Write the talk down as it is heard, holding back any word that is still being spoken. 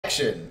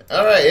action.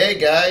 Alright, hey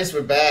guys,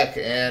 we're back,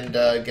 and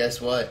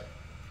guess what?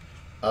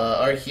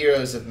 Our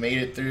heroes have made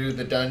it through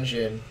the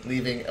dungeon,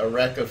 leaving a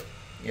wreck of,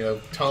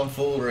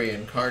 tomfoolery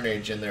and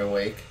carnage in their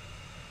wake.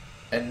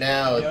 And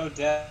now... No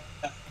death.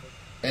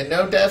 And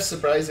no death,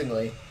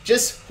 surprisingly.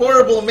 Just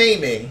horrible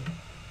maiming.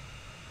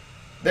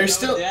 There's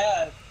No still...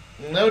 death.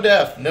 No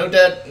death.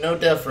 No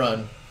death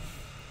run.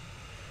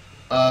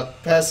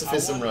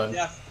 Pacifism I want run. a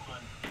death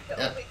one.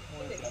 Yeah.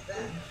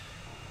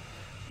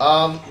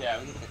 Yeah,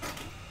 we can fix it.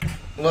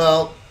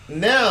 Well,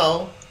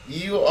 now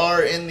you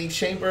are in the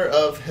chamber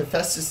of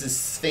Hephaestus'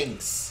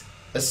 Sphinx,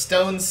 a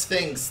stone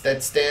sphinx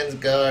that stands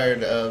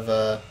guard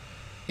of.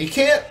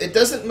 It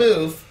doesn't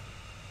move,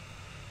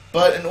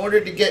 but in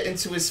order to get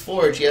into his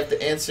forge, you have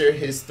to answer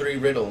his 3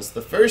 riddles.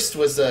 The first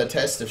was a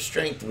test of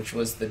strength, which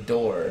was the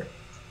door.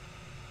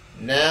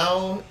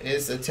 Now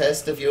is a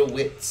test of your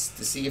wits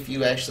to see if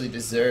you actually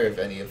deserve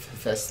any of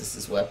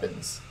Hephaestus'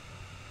 weapons.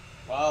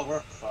 Well,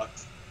 we're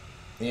fucked.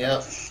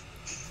 Yep.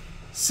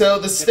 So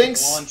the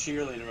Sphinx. Blonde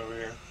cheerleader over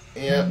here.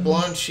 Yeah,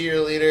 blonde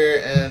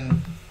cheerleader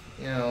and,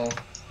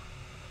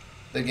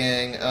 the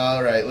gang.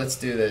 Alright, let's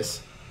do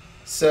this.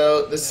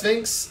 So the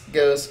Sphinx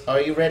goes, "Are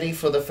you ready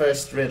for the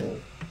first riddle?"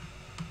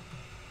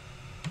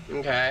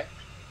 Okay.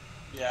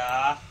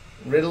 Yeah.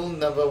 Riddle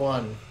number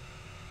 1.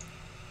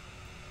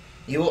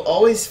 You will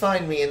always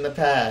find me in the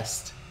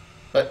past,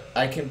 but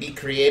I can be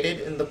created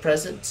in the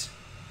present,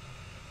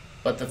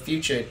 but the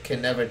future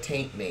can never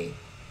taint me.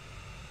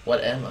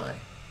 What am I?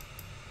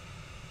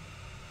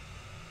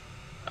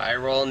 I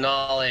roll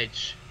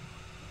knowledge.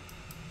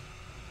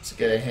 Let's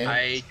get a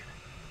hint.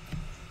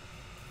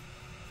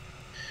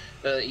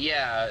 But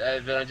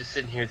I'm just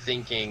sitting here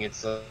thinking,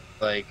 it's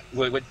like,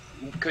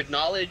 could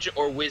knowledge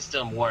or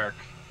wisdom work?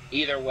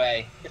 Either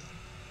way.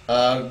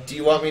 Do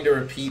you want me to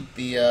repeat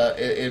the,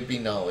 it'd be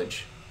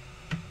knowledge.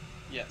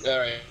 Yes.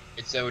 Alright,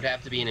 so it would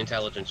have to be an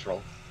intelligence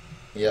roll.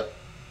 Yep.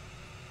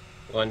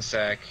 One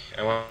sec.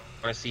 I want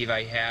to see if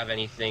I have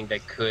anything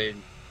that could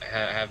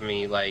have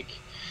me, like,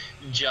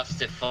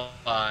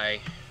 justify...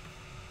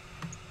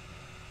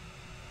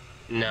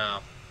 No.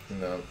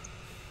 No.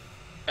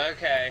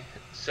 Okay,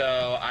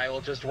 so I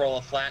will just roll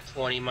a flat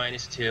 20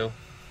 minus 2.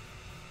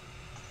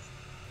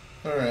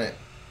 Alright.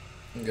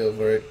 Go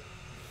for it.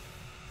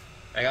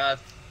 I got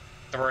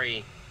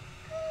 3.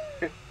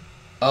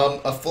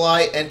 A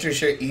fly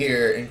enters your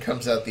ear and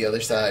comes out the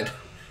other side.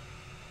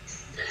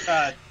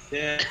 God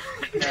damn.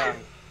 Yeah.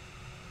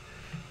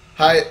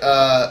 Hi,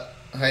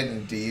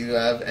 Hidend, do you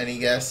have any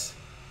guess?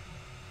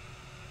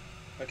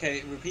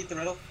 Okay, repeat the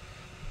riddle.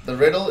 The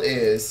riddle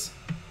is,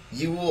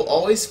 you will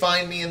always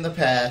find me in the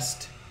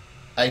past,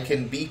 I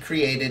can be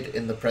created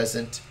in the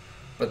present,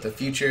 but the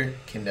future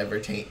can never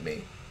taint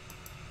me.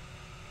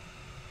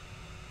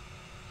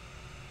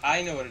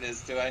 I know what it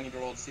is. Do I need to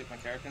roll to see if my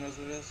character knows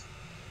what it is?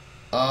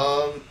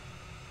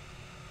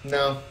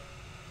 No.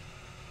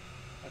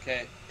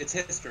 Okay, it's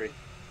history.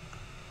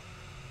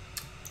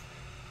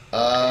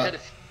 I had a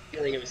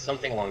feeling it was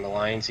something along the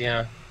lines,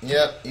 yeah.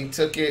 Yep, you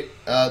took it.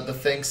 The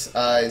Sphinx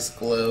eyes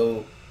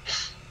glow.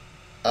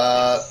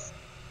 Hidend,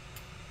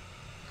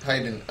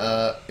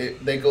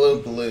 they glow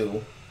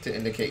blue to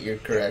indicate you're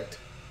correct.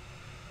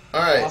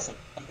 Alright. Awesome.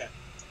 Okay.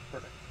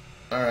 Perfect.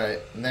 Alright,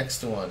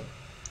 next one.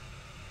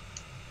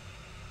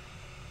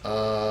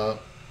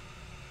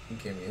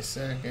 Give me a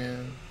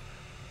second.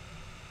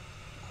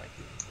 Quite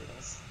good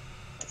riddles.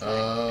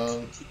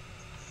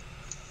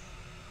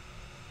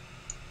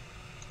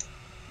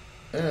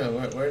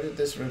 Where did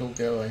this riddle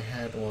go? I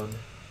had one.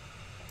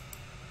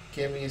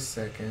 Give me a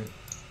second.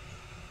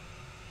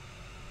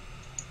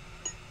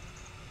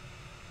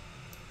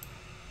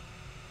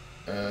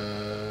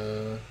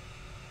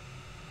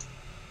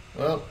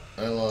 Well,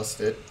 I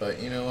lost it, but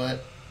you know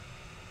what?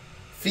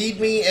 Feed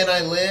me and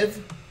I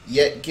live,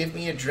 yet give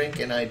me a drink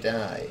and I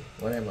die.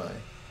 What am I?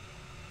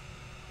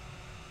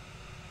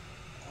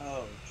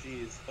 Oh,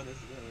 jeez. What is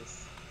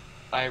this?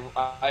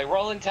 I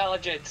roll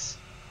intelligence.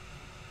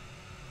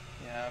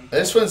 Yeah,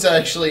 This one's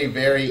actually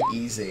very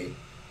easy.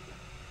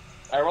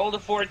 I rolled a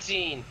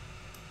 14.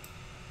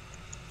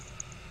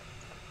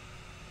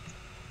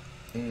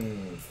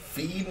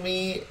 Feed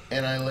me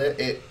and I live.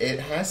 It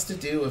has to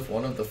do with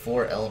one of the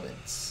 4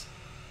 elements.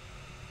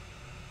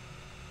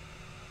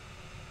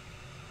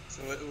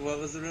 So what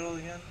was the riddle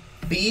again?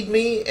 Feed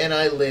me and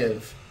I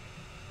live,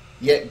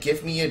 yet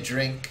give me a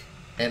drink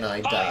and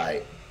I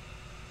die.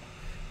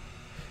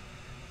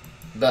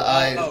 The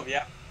eyes. Oh,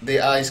 yeah. The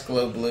eyes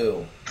glow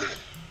blue.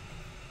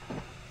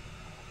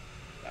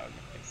 That would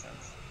make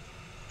sense.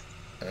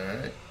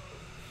 Alright.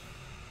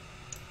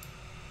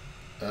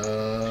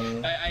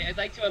 I'd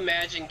like to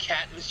imagine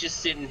Kat was just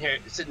sitting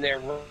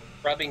there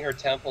rubbing her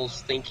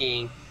temples,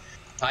 thinking,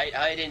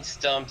 Hidend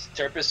stumped,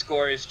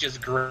 Terpsichore is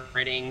just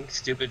grinning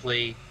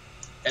stupidly,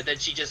 and then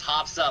she just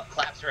hops up,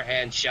 claps her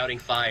hands, shouting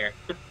fire.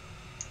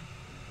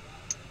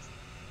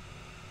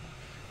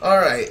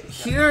 Alright,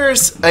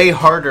 here's a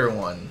harder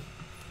one.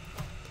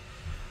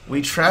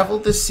 We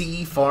traveled the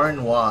sea far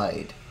and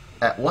wide.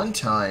 At one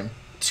time,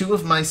 2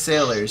 of my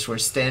sailors were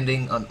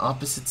standing on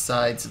opposite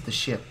sides of the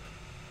ship.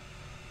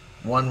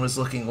 One was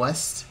looking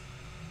west,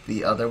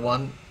 the other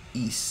one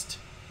east.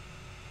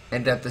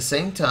 And at the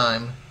same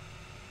time,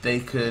 they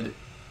could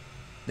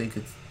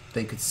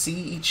see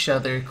each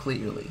other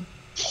clearly.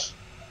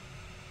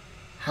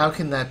 How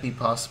can that be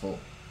possible?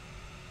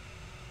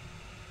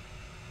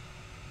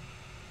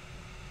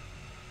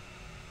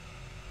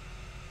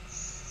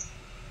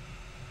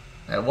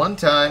 At one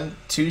time,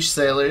 two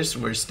sailors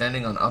were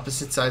standing on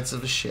opposite sides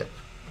of a ship.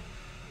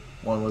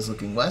 One was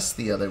looking west,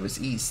 the other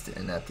was east,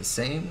 and at the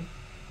same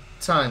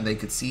time they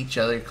could see each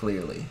other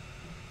clearly.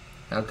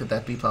 How could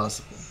that be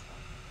possible?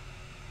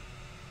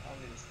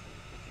 Obviously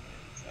looking at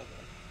each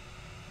other.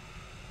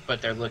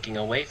 But they're looking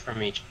away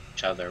from each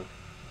other.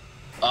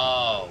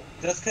 Oh.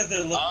 Just because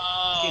they're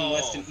looking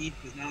west and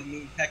east does not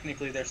mean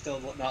technically they're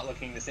still not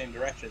looking the same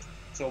direction.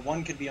 So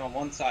one could be on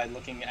one side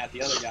looking at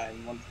the other guy,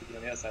 and one could be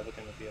on the other side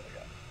looking at the other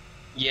guy.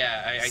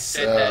 Yeah, I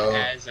said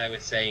that as I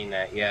was saying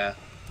that, yeah.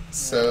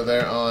 So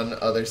they're on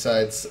other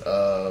sides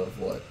of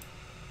what?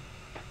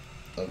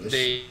 Of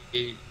the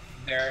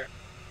they're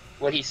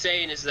what he's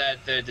saying is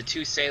that the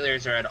two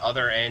sailors are at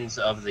other ends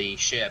of the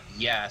ship,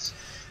 yes.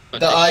 But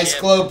the eyes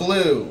glow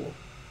blue.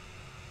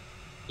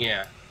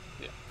 Yeah.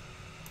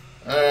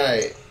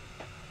 Alright.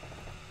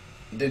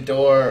 The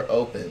door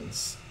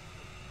opens.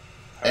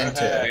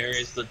 Enter. Where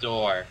is the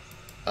door?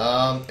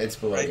 It's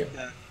below you.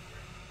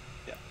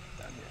 Yeah,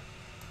 down here.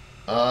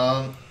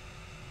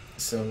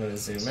 So I'm gonna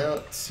zoom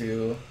out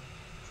to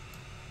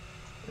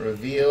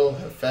reveal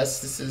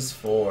Hephaestus's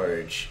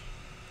Forge.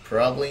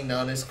 Probably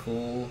not as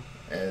cool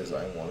as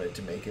I wanted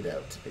to make it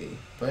out to be,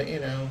 but you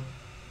know.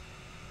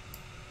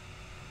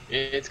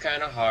 It's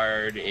kind of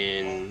hard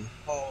in.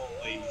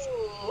 Holy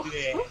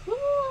shit.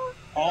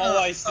 All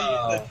I see is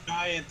the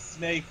giant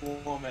snake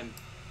woman.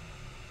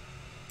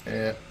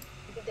 Yeah.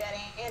 Dead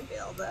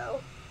anvil,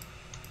 though.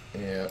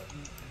 Yeah.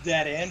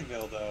 Dead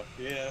anvil, though.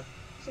 Yeah.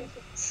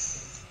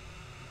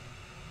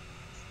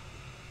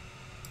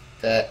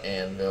 That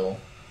anvil.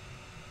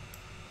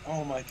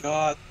 Oh my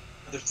god.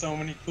 There's so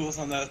many tools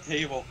on that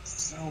table.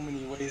 So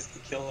many ways to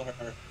kill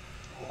her.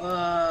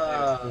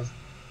 Oh,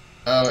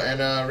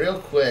 and real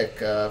quick,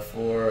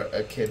 for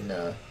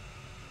Echidna.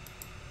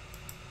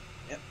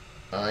 Yep.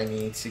 I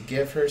need to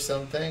give her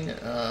something.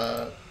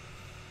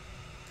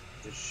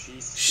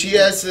 Does she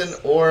has an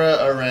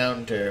aura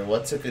around her.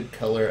 What's a good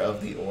color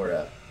of the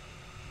aura?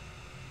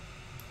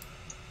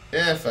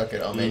 Yeah, fuck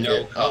it. I'll make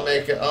it. I'll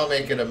make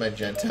it a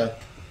magenta.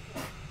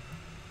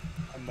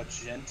 A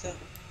magenta?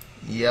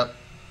 Yep.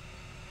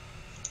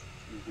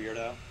 You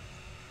weirdo.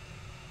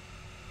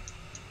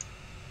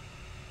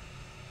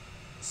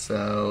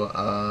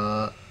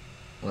 So,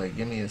 wait,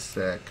 give me a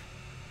sec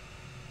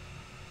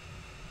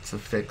to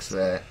fix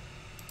that.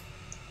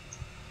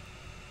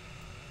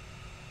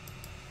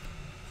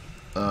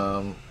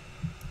 Give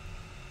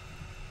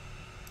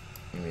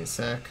me a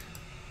sec.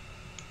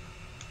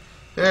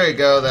 There you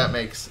go, that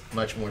makes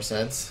much more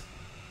sense.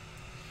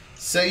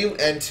 So you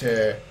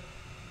enter.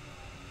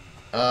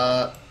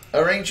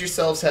 Arrange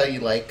yourselves how you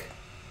like,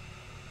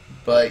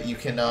 but you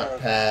cannot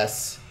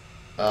pass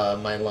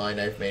my line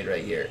I've made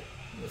right here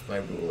with my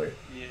ruler.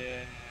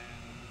 Yeah.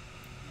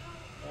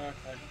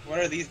 Okay. What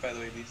are these, by the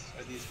way?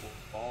 Are these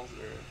walls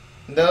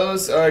or?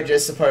 Those are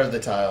just a part of the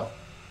tile.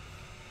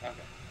 Okay.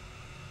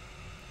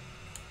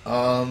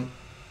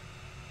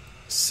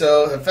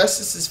 So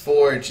Hephaestus's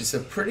Forge is a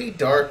pretty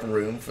dark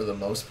room for the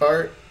most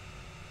part.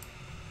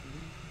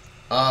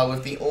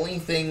 With the only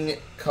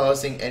thing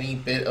causing any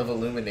bit of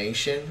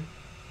illumination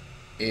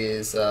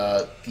is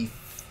the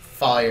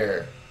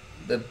fire,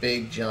 the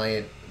big,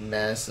 giant,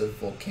 massive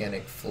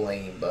volcanic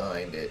flame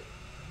behind it.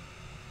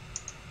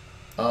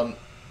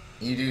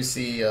 You do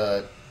see,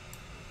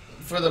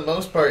 for the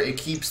most part, it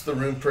keeps the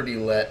room pretty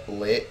lit,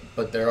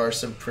 but there are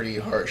some pretty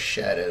harsh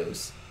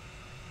shadows.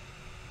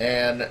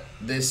 And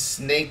this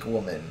snake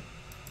woman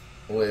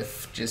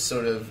with just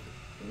sort of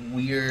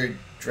weird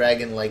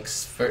dragon-like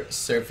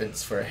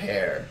serpents for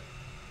hair.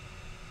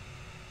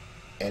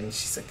 And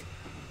she's like,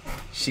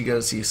 she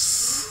goes,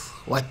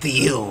 what do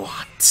you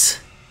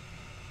want?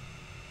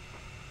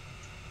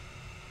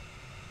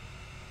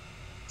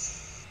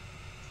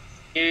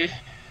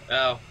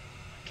 Oh,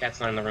 cat's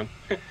not in the room.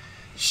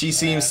 She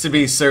seems to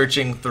be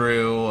searching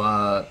through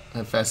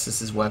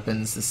Hephaestus's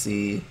weapons to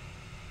see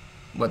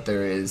what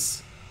there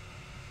is.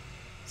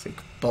 It's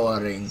like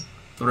boring.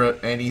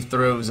 And he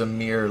throws a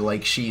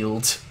mirror-like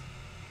shield.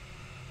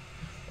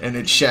 And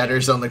it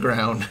shatters on the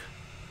ground.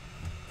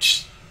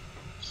 She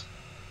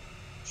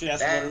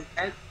asked for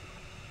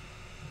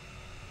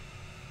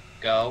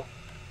Go.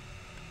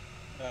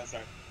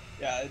 sorry.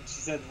 Yeah,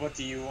 she said, "What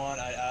do you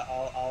want?"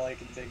 All I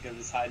can think of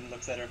is Hidend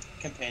looks at her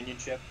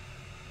companionship.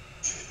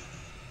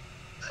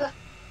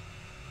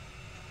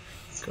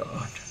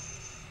 God.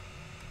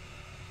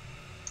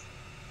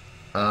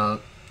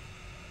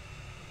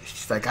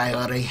 She's like, I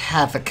already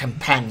have a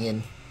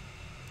companion.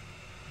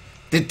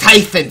 Did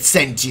Typhon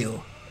send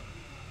you?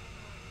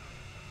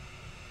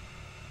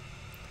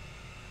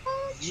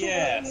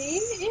 Yes.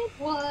 It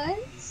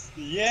was.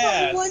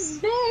 Yes. It was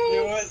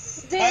It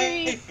was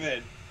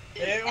Typhon.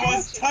 It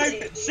was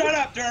Typhon. Shut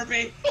up,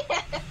 Derpy.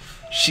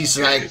 She's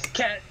like,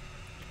 Cat.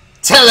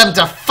 tell him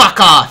to fuck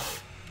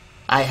off.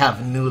 I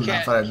have new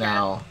Cat- lover cat.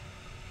 now.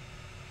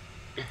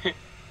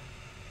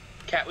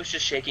 Cat was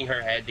just shaking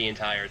her head the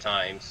entire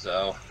time,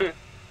 so.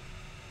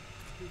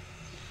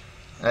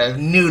 I have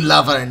new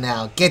lover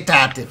now. Get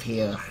out of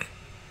here.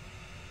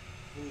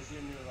 Who's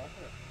your new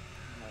lover?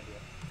 No idea.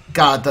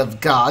 God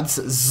of gods,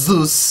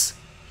 Zeus.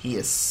 He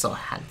is so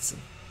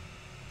handsome.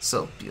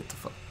 So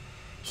beautiful.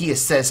 He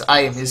says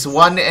I am his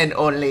one and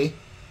only.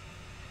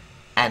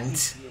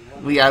 And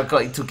we are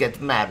going to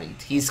get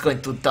married. He's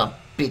going to dump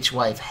bitch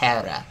wife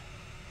Hera.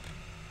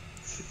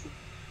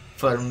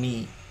 For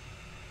me.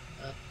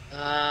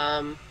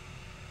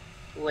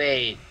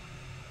 Wait.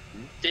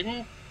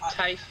 Didn't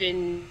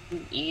Typhon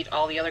eat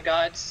all the other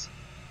gods?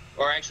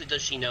 Or actually,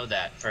 does she know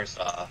that, first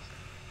off?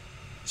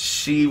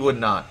 She would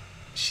not.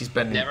 She's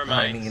been Never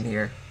mind. hiding in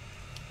here.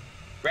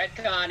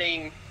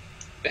 Retconning.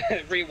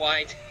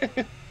 Rewind.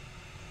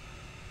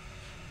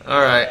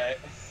 Alright.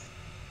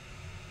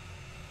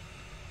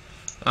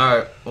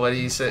 Alright, what do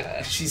you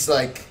say? She's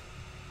like,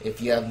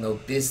 if you have no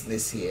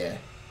business here,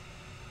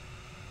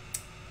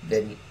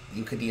 then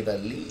you could either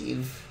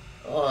leave,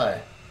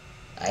 or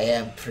I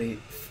am pretty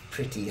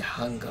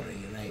hungry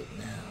right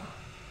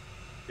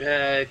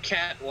now.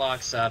 Cat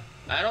walks up.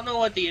 I don't know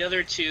what the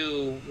other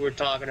two were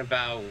talking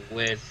about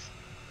with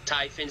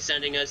Typhon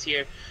sending us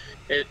here,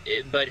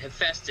 but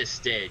Hephaestus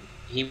did.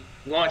 He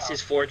wants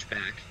his forge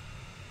back.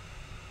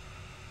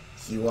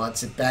 He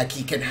wants it back,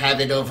 he can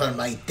have it over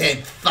my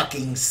dead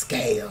fucking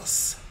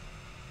scales.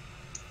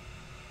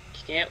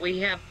 Can't we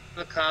have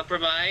a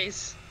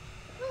compromise?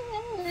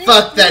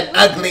 Fuck that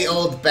ugly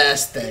old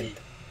bastard.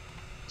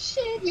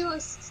 Shed your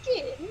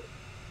skin.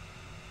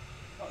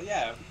 Oh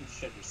yeah, we can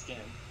shed your skin.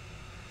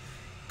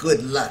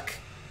 Good luck.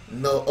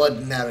 No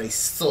ordinary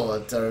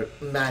sword or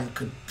man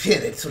could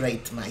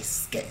penetrate my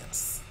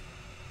scales.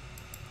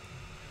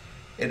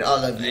 And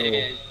all of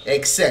you,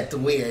 except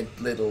weird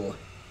little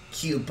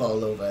cue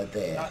ball over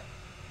there,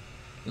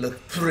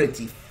 look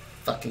pretty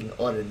fucking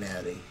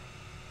ordinary.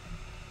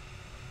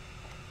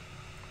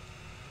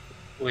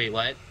 Wait,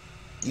 what?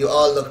 You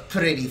all look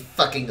pretty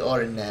fucking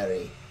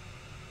ordinary.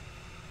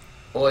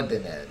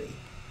 Ordinary.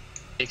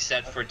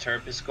 Except for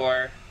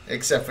Terpsichore.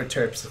 Except for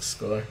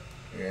Terpsichore.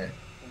 Yeah.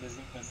 I was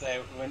gonna say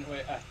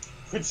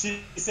when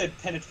she said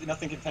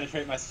nothing can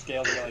penetrate my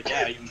scales, I was like,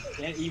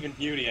 yeah, even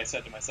beauty. I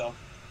said to myself.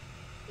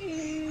 Do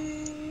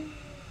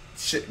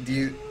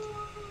you?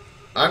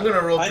 I'm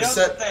gonna roll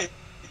perception.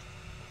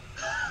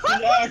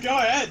 Yeah, go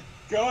ahead.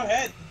 Go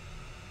ahead.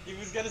 He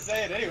was gonna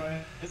say it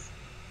anyway.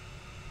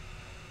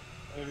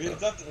 I mean,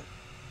 it's up to.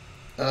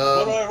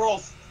 What do I roll?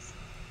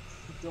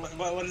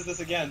 What is this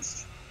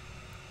against?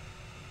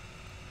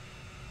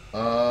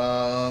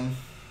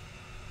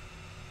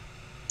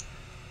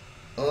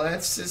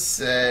 Let's just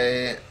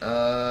say,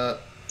 do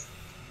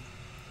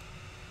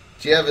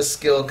you have a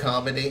skill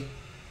comedy?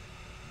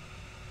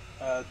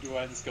 Do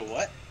I have the skill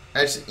what?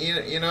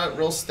 Actually, you know what?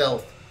 Roll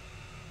stealth.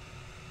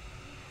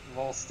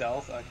 Roll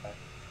stealth? Okay.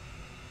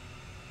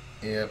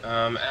 Yep.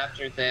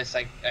 After this,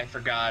 I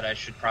forgot I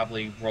should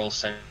probably roll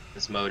sense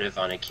motive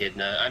on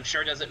Echidna. I'm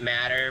sure it doesn't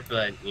matter,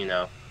 but, you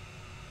know.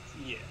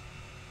 Yeah.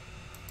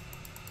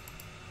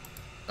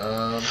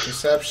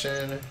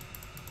 Perception.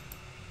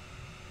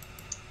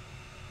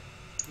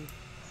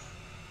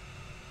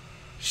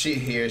 She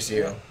hears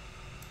you.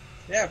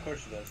 Yeah, of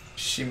course she does.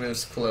 She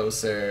moves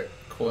closer,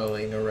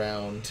 coiling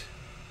around.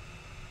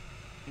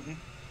 Mm-hmm.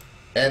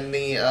 And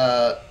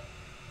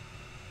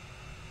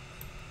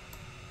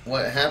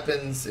what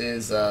happens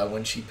is,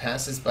 when she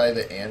passes by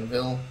the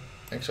anvil...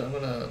 Actually, I'm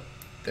gonna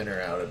thin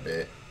her out a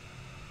bit.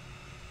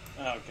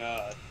 Oh,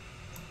 God.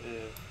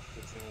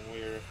 It's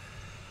weird.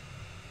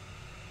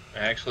 It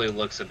actually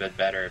looks a bit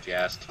better, if you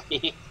ask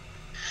me.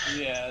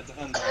 Yeah, it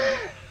depends on...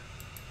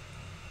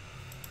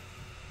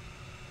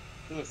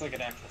 It looks like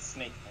an actual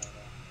snake now,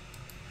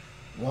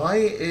 though. Why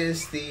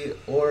is the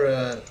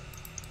aura,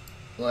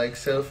 like,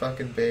 so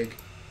fucking big?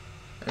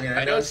 I mean,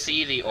 I don't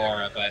see the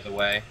aura, by the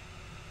way.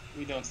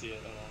 We don't see it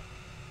at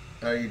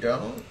all. Oh, you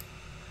don't?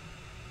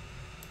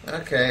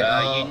 Okay,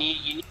 you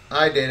need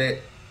I did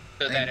it.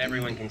 so that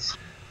everyone can see.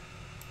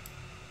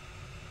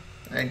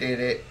 I did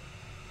it.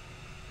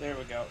 There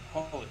we go.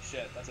 Holy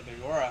shit, that's a big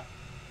aura.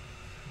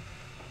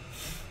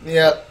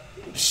 Yep.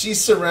 She's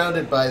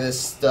surrounded by this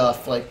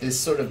stuff, like this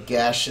sort of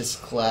gaseous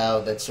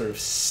cloud that sort of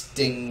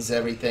stings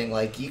everything.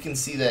 Like, you can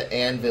see that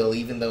anvil,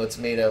 even though it's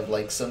made of,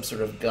 like, some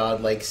sort of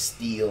godlike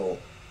steel,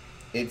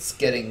 it's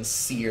getting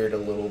seared a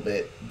little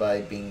bit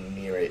by being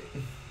near it.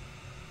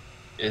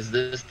 Is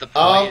this the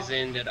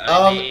poison that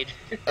I made?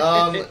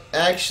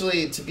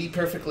 Actually, to be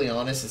perfectly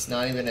honest, it's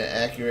not even an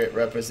accurate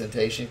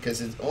representation,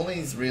 because it only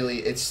is really,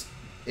 it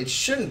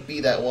shouldn't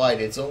be that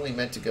wide. It's only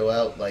meant to go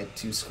out, like,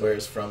 2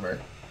 squares from her.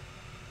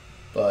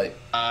 But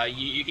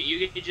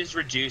you could just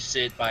reduce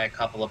it by a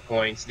couple of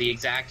points. The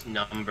exact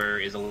number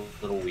is a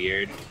little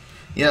weird.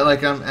 Yeah,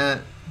 like I'm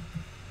at.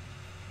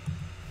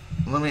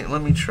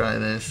 Let me try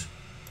this.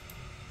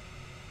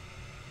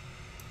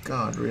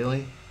 God,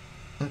 really?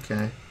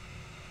 Okay.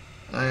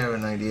 I have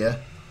an idea.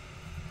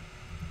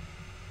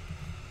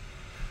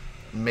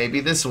 Maybe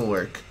this will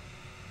work.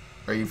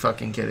 Are you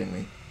fucking kidding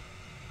me?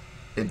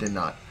 It did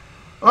not.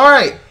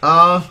 Alright,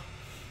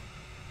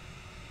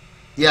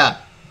 yeah.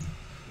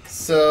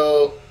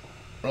 So,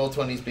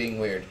 Roll20's being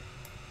weird.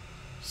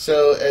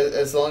 So,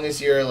 as long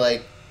as you're,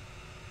 like,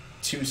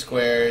 2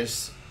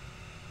 squares,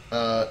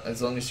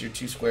 as long as you're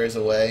 2 squares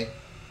away,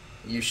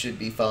 you should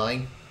be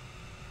fine.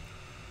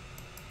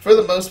 For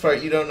the most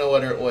part, you don't know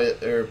what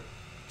her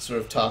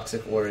sort of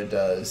toxic aura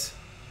does.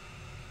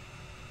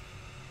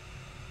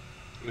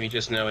 We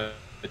just know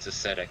it's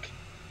acidic.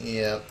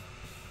 Yep.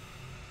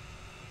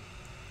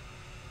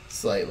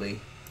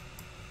 Slightly.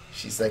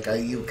 She's like, "Are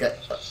you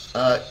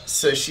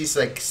so she's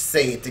like,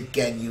 say it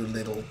again, you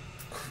little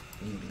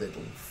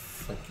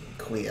fucking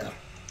queer."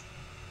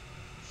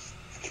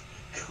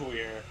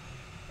 Queer.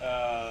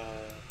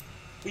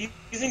 We're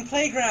using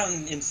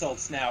playground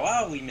insults now,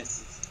 are we,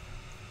 Mrs.?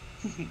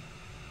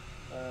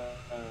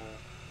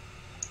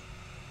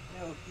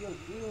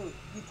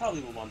 You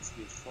probably were once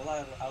beautiful.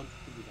 I'll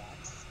give you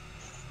that.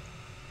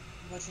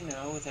 But you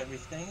know, with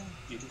everything,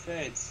 beauty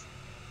fades.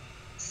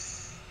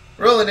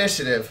 Roll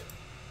initiative.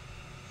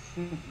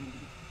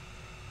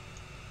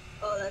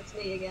 Oh, that's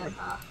me again,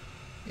 huh?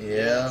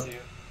 Yeah. So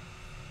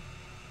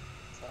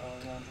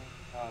we're going to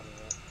part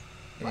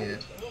of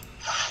it.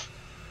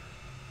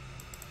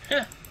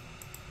 Yeah.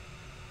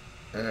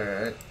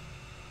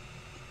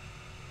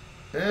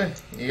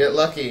 Alright. You get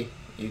lucky.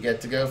 You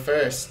get to go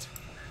first.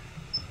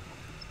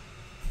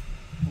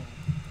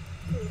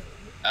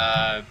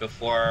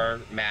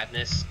 Before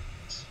madness,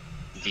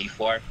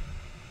 D4.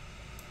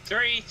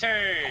 3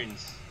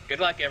 turns. Good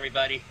luck,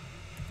 everybody.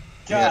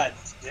 God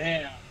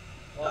damn.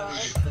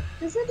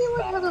 Does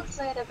anyone have a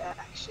plan of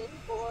action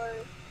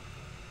for?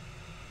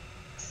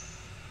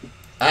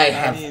 I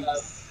have.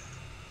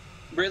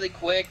 Really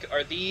quick,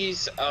 are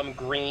these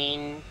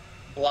green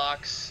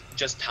blocks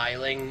just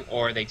tiling,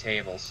 or are they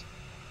tables?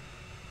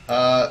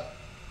 The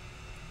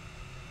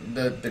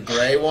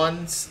gray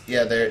ones,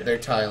 yeah, they're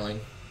tiling.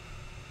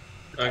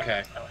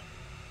 Okay.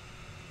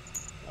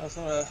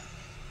 Also,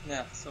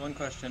 so one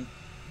question.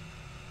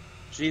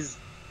 She's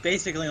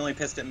basically only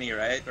pissed at me,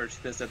 right? Or she's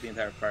pissed at the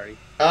entire party?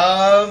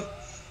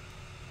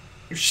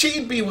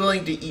 She'd be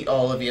willing to eat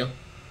all of you.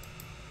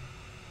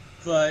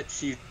 But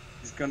she's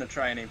gonna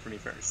try and aim for me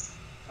first,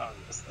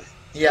 obviously.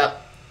 Yeah.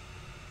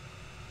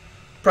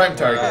 Prime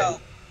target. Well,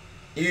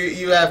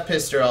 You have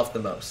pissed her off the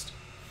most.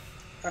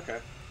 okay.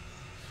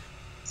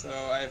 So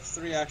I have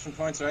 3 action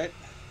points, right?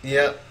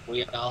 Yep.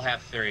 We all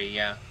have 3,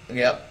 yeah.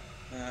 Yep.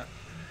 Yeah.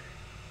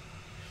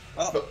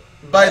 Well,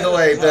 By the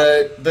way,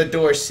 the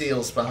door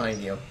seals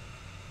behind you.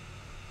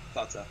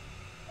 thought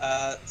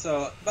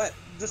so. But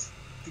just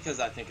because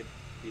I think it'd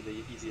be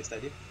the easiest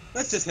idea,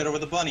 let's just hit her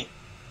with a bunny.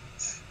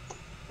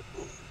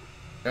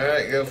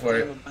 Alright, go for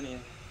it. Level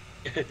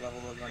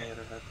of bunny at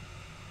her head.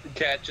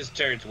 Cat just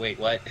turns. Wait,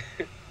 what?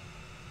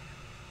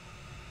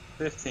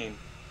 15.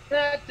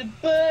 Not the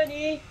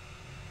bunny.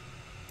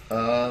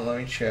 Let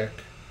me check.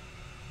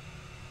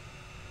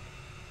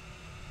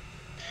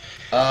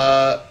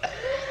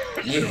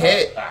 You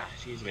hit.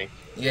 Excuse me.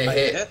 You I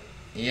hit. hit?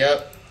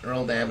 Yep.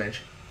 Roll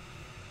damage.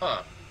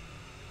 Huh.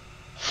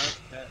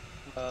 Okay.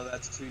 Well,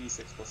 that's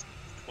 2d6 plus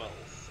 12.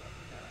 So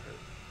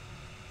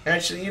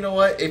Actually, you know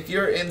what? If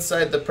you're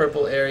inside the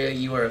purple area,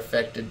 you are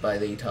affected by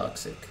the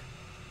toxic.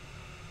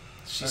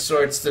 She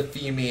starts to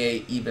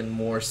fumigate even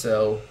more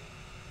so.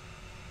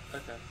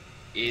 okay.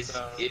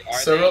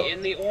 Are they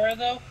in the aura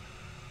though?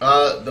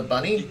 The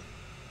bunny?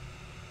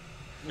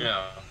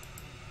 No.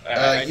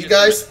 You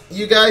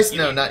guys,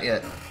 no, not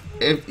yet.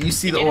 If you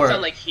see It the didn't aura,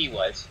 sound like he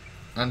was.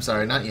 I'm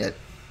sorry, not yet.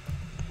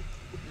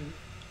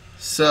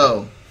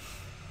 So,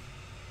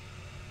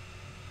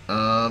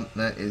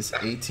 that is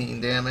 18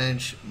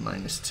 damage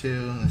minus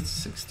 2. That's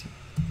 16.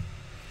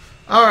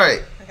 All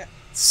right. Okay.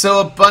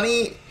 So a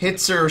bunny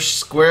hits her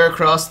square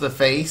across the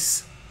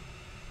face.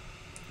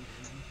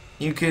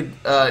 You could,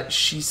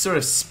 she sort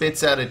of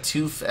spits out a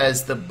tooth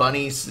as the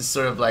bunny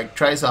sort of like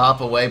tries to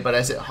hop away, but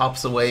as it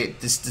hops away, it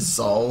just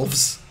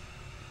dissolves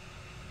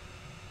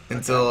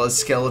until a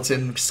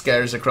skeleton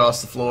scatters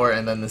across the floor,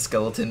 and then the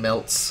skeleton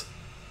melts.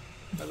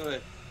 By the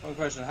way, one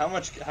question: how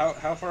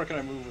far can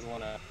I move with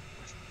one app?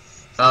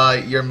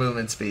 Your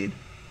movement speed.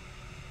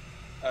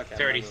 Okay.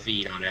 30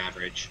 feet on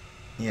average.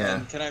 Yeah.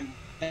 And can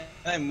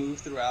I move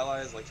through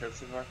allies like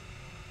Terpsichore?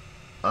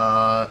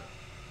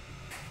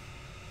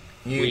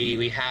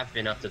 We have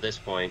been up to this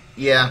point.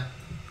 Yeah.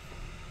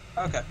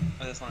 Okay,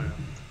 I just want to know.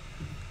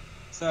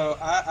 So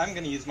I'm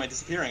going to use my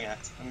disappearing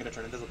act. I'm going to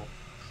turn invisible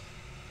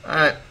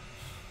Alright.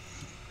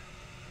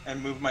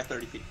 and move my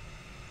 30 feet.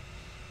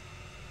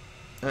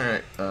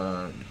 Alright.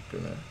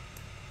 Gonna...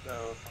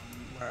 So from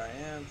where I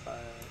am, 5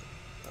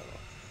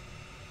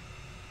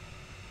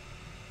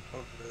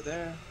 over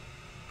there.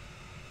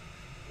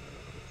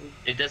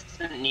 It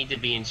doesn't need to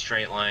be in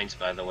straight lines,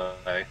 by the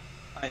way.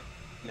 I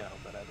know,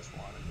 but I just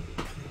want to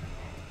move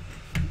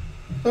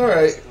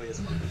Alright. basically as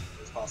far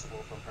as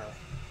possible from her.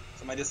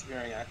 So my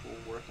disappearing act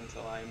will work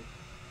until I'm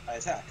I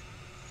attack.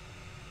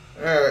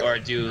 Alright. Or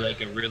do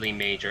like a really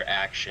major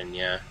action,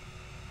 yeah.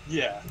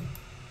 Yeah.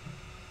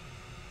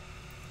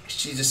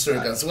 She just sort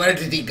of goes, where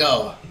did he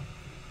go?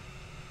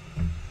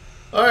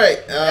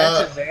 Alright,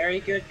 That's a very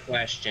good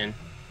question.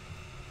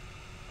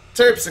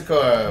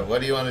 Terpsichore, what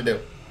do you want to do?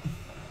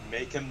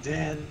 Make him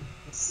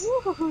dance.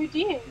 Ooh,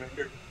 dear. Make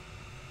her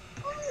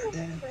I'm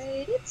dance.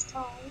 afraid it's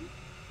time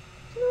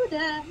to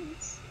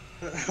dance.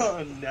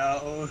 Oh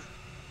no.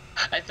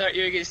 I thought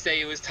you were gonna say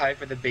it was time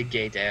for the big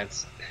gay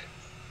dance.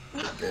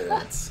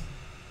 Dance.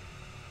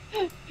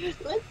 Let's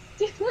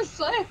do the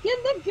fucking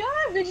the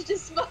garbage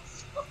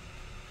disposal.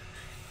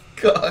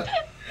 God.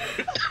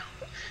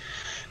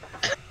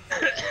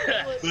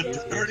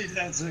 It's dirty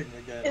dancing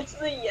again. It's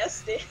the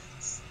yes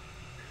dance.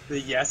 The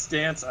yes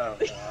dance? Oh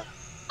god.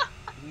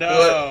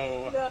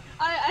 No. No,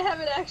 I have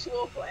an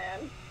actual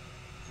plan.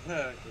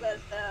 Okay. But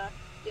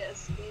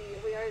yes,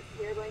 we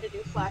are going to do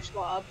flash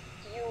mob.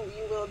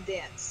 You will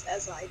dance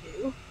as I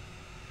do.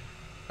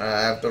 I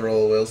have to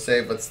roll a will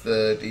save. What's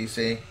the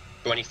DC?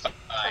 25.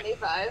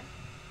 25.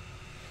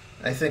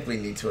 I think we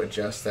need to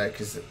adjust that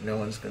because no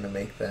one's going to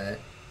make that.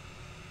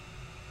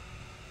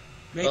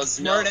 Make Oh,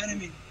 smart no.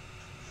 enemy.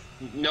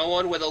 No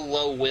one with a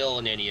low will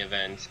in any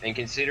event, and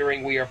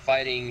considering we are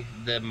fighting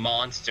the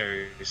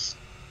monsters,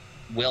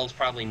 will's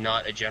probably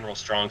not a general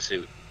strong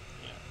suit.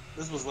 Yeah.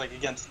 This was like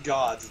against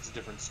gods. It's a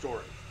different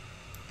story.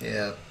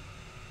 Yeah.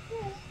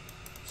 Yeah.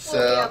 So,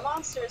 Well, yeah,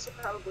 monsters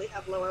probably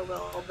have lower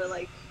will, but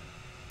like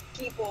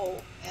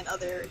people and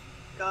other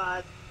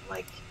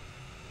god-like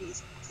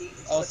beasts.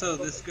 Also,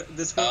 this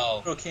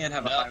girl Oh. can't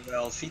have a No. high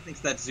will. She thinks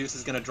that Zeus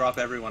is gonna drop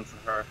everyone for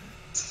her.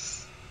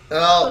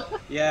 well,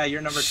 Yeah,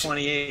 you're number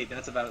 28.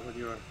 That's about what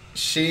you are.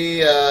 she,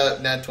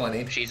 nat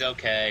 20. She's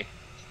okay.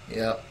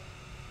 Yep.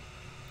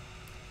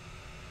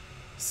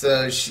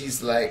 So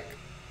she's like,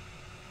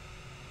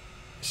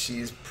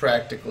 she's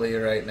practically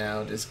right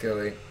now just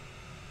going,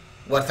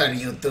 what are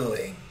you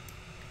doing?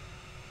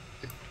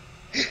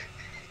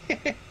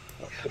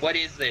 What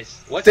is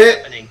this? What's Da-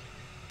 happening?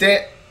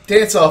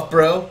 Dance off,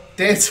 bro.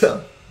 Dance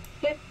off.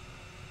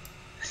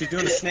 She's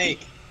doing a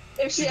snake.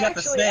 If she She's got the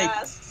actually snake.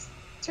 asks,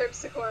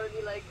 Terpsichore would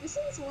be like, "This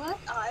is what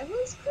I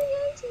was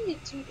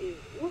created to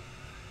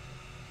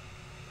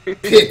do."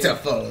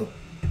 Pitiful.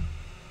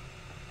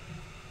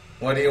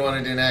 What do you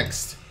want to do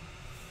next?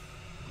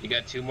 You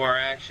got 2 more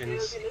I was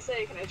actions. gonna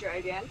say, can I try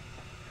again?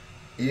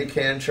 You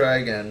can try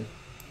again.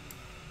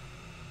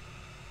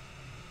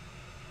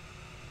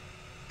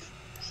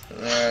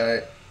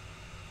 Alright.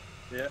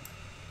 Yeah.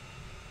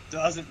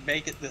 Doesn't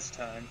make it this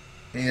time.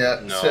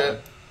 Yeah, No.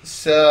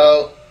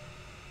 so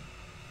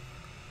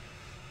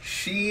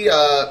she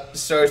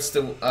starts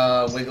to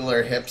wiggle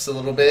her hips a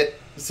little bit,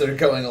 sort of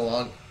going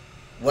along.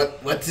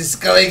 What is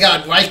going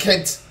on? Why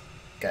can't...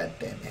 God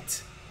damn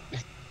it.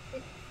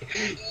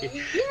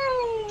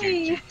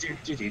 Yay!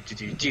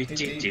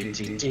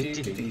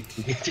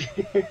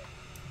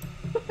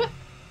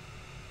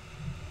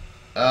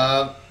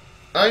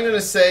 I'm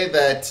gonna say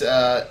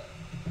that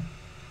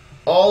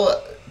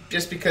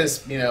just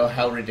because, you know,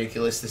 how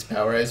ridiculous this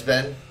power has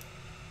been,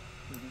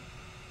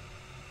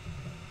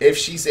 if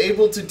she's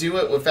able to do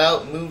it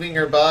without moving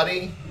her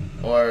body,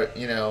 or,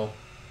 you know,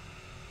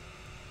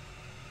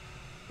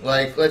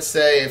 like, let's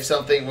say if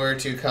something were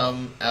to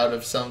come out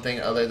of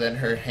something other than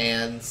her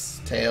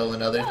hands, tail,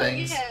 and other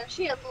things. Yeah, if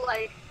she had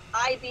like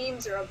eye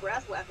beams or a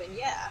breath weapon,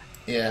 yeah.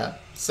 Yeah,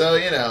 so,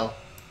 you know,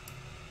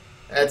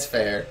 that's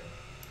fair.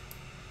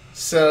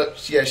 So,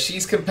 yeah,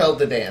 she's compelled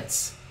to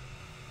dance.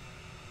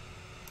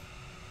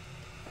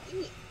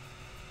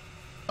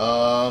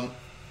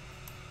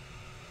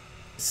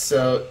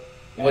 So,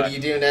 what do you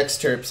do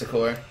next,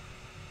 Terpsichore?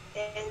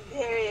 And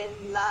therein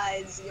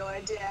lies your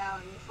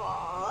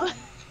downfall.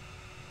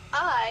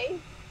 I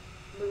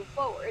move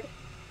forward.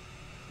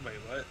 Wait,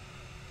 what?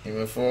 You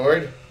move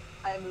forward?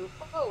 I move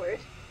forward.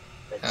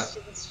 But How-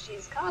 since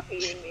she's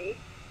copying me,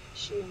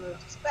 she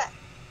moves back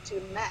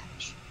to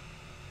match.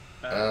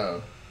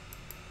 Oh.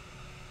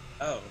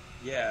 Oh,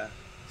 yeah.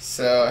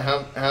 So,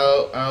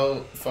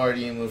 how far do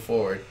you move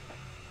forward?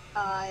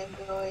 I'm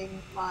going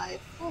my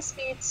full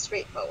speed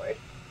straight forward.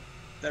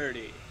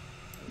 30.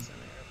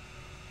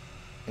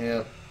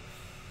 Yep.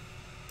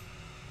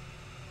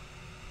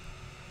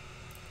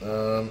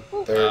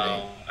 30.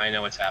 Oh, I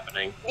know what's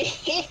happening.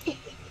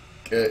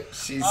 Good.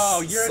 She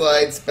Oh, you're-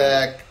 slides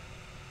back.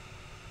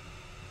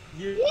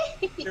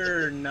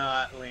 You're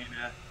not,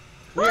 Lina.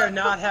 We are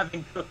not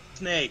having cooked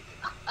snake.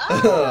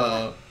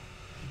 Oh.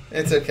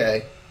 It's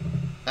okay.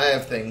 I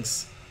have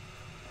things.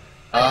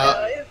 I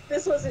know,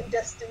 this wasn't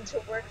destined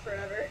to work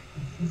forever.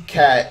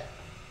 Cat.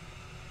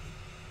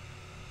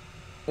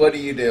 What do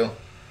you do?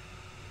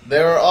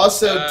 There are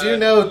also, do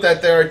note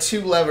that there are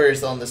 2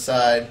 levers on the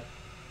side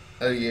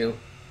of you.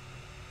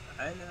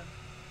 I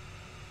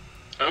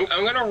know.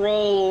 I'm gonna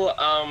roll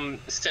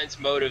sense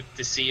motive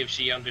to see if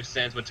she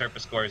understands what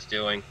Terpsichore is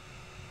doing.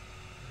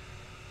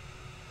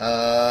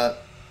 Uh,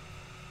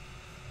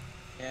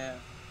 Yeah.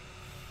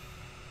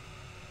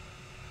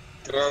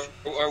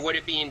 Or would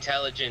it be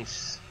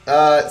intelligence?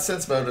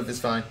 sense motive is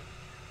fine.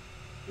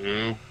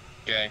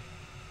 Okay.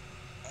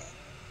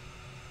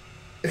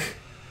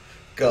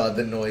 God,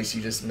 the noise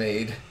you just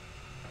made.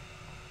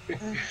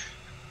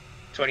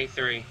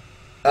 23.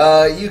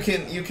 You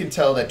can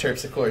tell that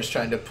Terpsichore is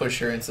trying to push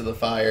her into the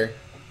fire.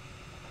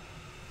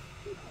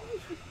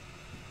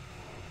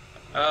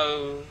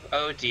 Oh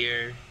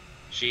dear.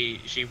 She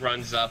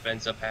runs up,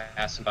 ends up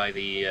passing by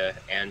the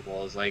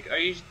anvil. Is like, are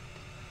you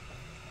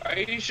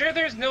sure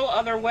there's no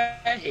other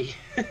way?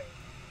 I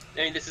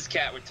mean, this is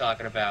Kat we're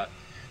talking about.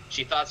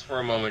 She thoughts for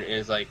a moment and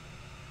is like,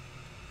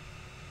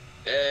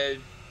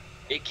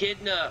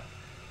 Echidna.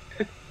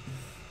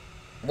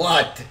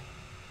 What?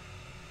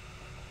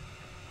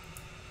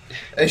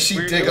 As she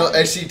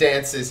as she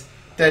dances,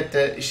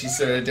 that she's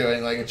sort of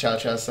doing like a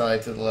cha-cha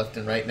slide to the left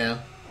and right now.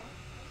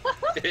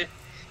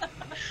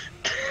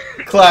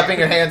 Clapping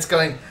her hands,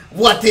 going,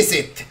 "What is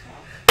it?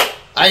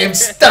 I am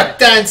stuck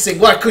dancing.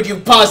 What could you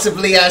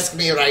possibly ask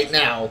me right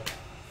now?"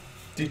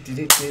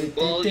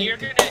 Well, you're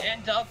gonna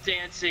end up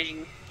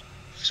dancing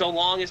so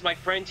long as my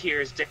friend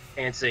here is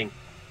dancing.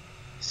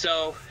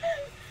 So,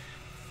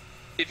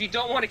 if you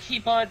don't want to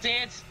keep on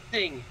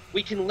dancing,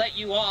 we can let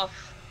you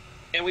off,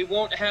 and we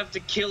won't have to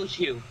kill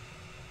you.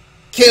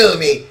 Kill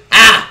me!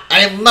 Ah! I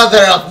am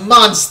mother of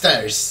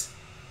monsters!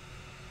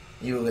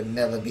 You would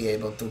never be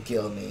able to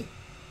kill me.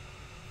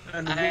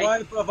 And the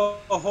wife of a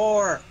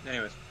whore.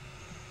 Anyways.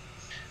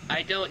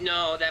 I don't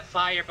know. That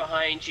fire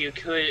behind you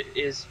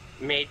is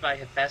made by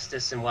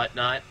Hephaestus and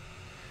whatnot.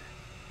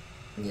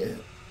 Yeah.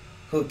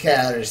 Who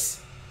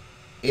cares?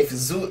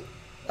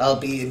 I'll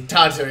be in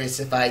Tartarus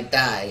if I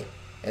die,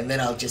 and then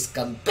I'll just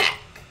come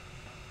back.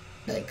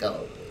 Like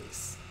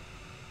always.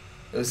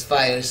 Those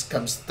fires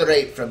come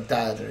straight from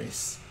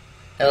Tartarus.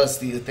 How else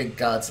do you think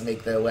gods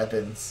make their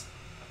weapons?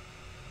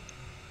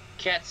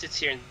 Kat sits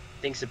here and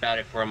thinks about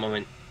it for a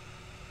moment.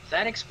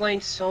 That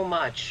explains so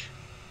much.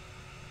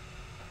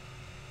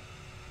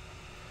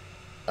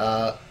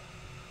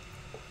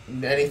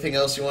 Anything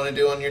else you want to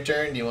do on your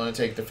turn? Do you want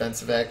to take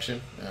defensive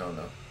action? I don't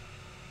know.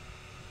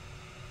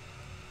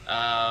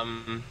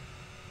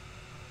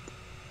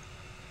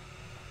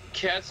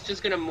 Kat's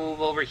just gonna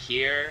move over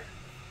here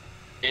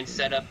and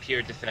set up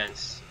pure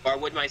defense. Or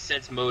would my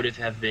sense motive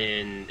have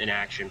been an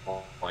action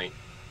point?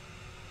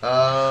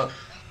 I'm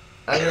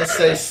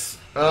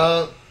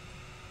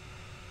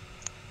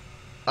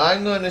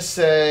gonna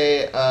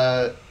say,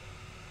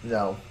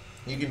 no.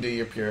 You can do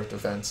your pure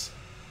defense.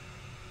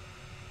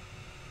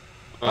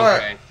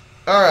 Okay.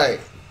 Alright.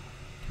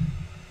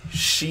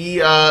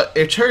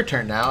 It's her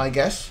turn now, I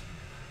guess.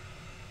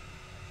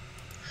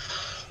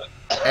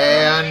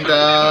 And,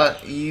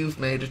 you've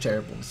made a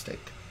terrible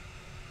mistake.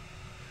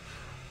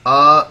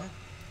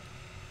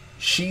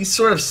 She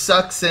sort of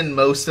sucks in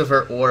most of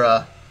her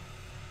aura.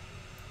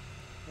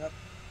 Yep.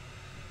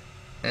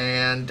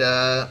 And,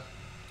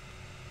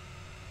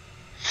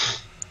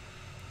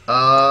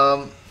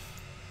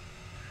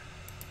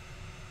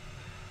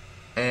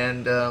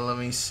 let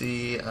me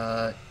see,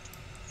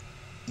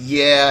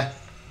 yeah,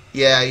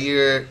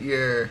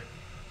 you're,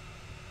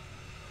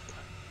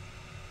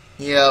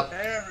 yep.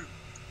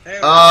 Hey,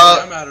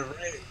 I'm out of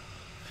range.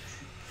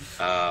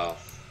 Oh.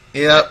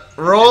 Yep,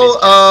 roll,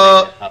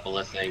 a couple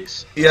of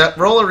things. Yeah,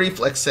 roll a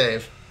reflex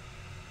save.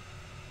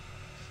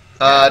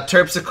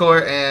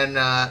 Terpsichore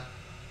and,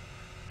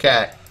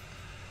 Cat.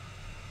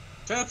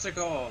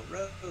 Terpsichore,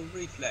 roll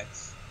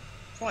reflex.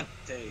 20,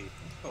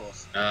 of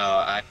course. Oh,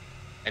 I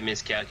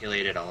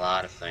miscalculated a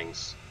lot of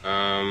things.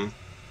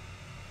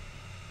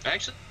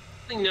 Actually,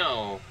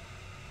 no.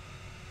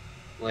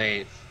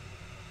 Wait.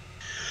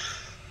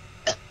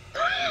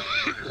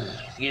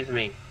 Excuse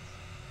me.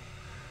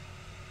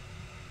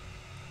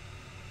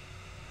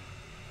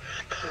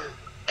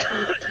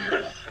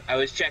 I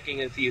was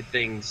checking a few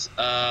things.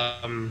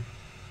 Yep.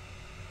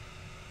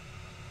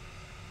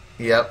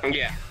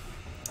 Yeah.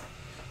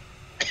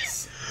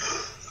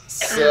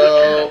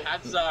 So...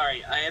 I'm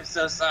sorry. I am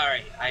so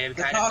sorry. I am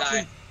kind of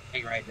dying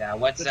right now.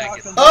 1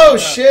 second. Oh,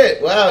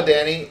 shit! Wow,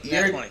 Danny.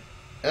 You're... 20.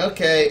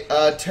 Okay,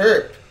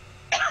 Terp.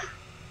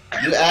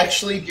 You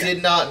actually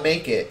did not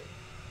make it.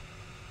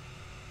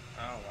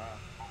 Oh, wow.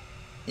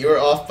 You were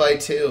off by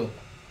 2.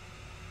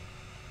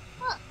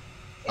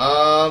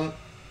 But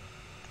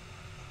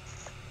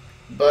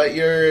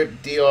your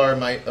DR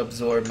might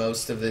absorb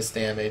most of this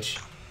damage.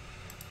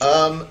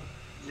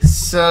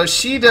 So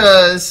she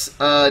does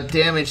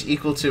damage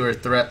equal to her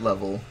threat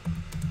level,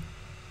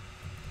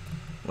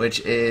 which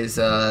is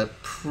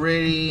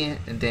pretty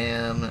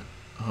damn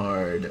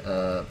hard,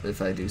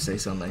 if I do say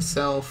so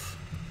myself.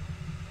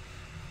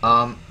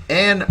 And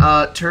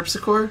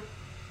Terpsichore,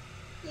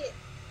 Yeah.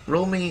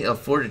 roll me a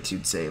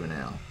fortitude save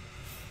now.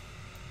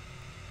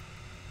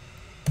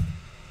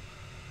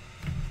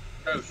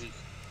 Oh, jeez.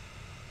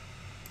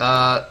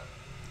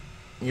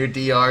 Your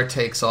DR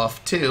takes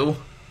off 2.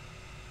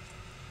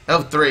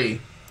 Oh,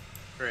 3.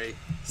 Great.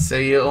 So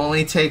you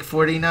only take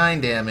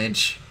 49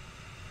 damage.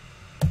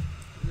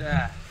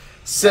 Ah.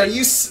 So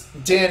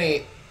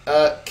Danny,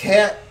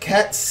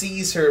 Cat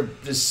sees her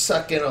just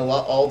suck in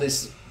all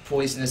this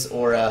poisonous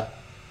aura,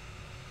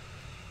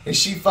 And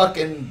she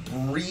fucking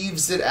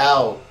breathes it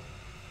out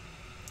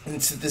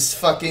into this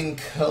fucking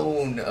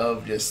cone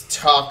of just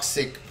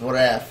toxic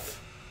breath.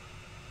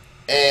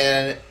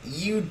 And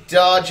you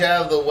dodge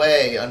out of the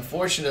way.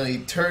 Unfortunately,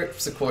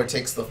 Terpsichore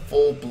takes the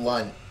full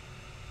blunt.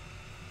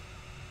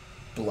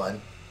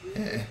 Blunt.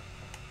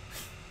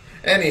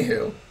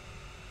 Anywho.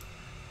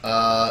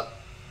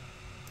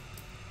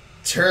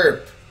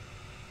 Terp.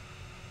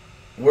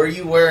 Were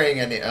you wearing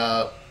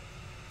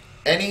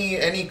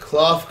any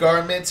cloth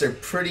garments are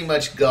pretty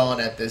much gone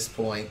at this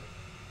point.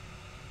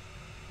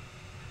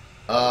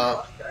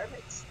 Cloth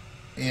garments.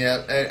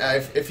 Yeah,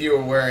 if you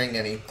were wearing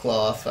any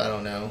cloth, I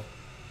don't know.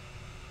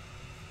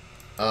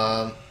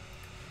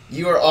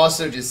 You are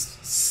also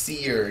just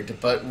seared,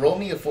 but roll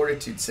me a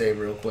fortitude save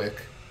real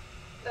quick.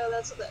 Oh,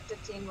 that's what that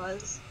 15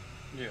 was.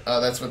 Yeah.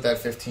 Oh, that's what that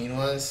 15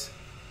 was?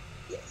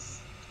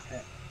 Yes.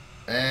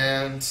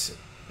 And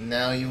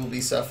now you will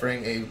be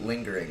suffering a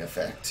lingering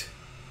effect.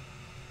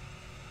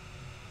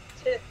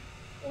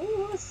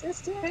 Ooh,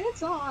 sister,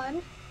 it's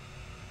on.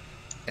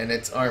 And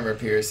it's armor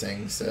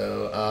piercing,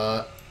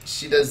 so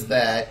she does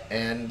that,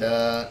 and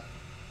let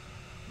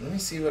me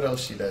see what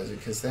else she does,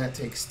 because that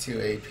takes 2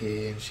 AP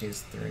and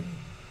she's 3.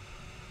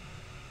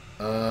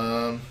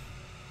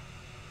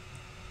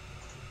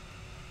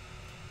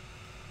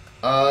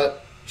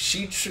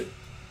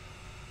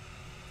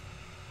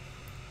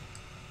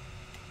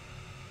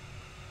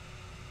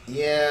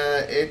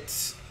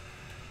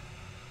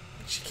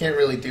 She can't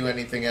really do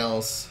anything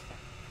else.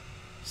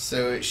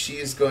 So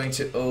she's going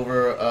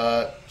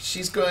to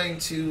she's going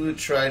to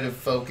try to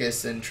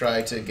focus and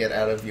try to get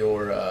out of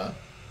your,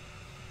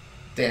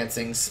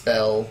 dancing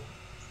spell.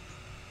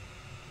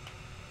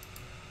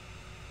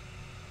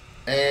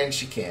 And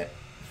she can't.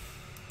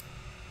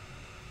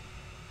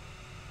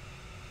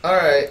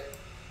 Alright.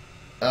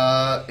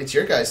 It's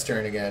your guys'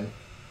 turn again.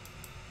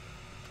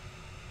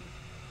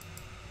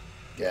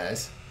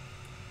 Guys.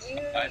 You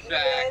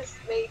guys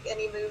make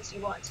any moves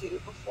you want to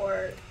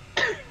before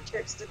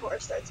Terpsichore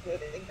starts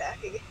moving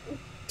back again.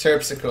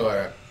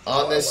 Terpsichore,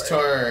 on this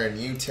Forward. turn,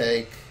 you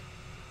take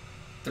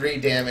 3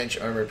 damage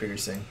armor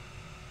piercing.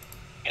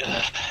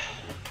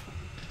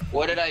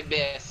 What did I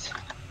miss?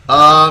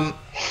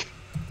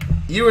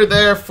 You were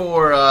there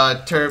for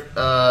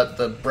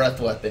the breath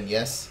weapon,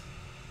 yes?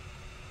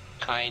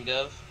 Kind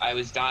of. I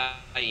was dying.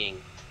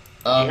 You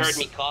Um, heard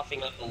me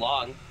coughing up the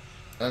lung.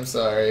 I'm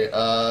sorry.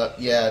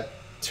 Yeah,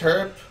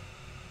 Terp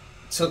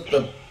took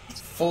the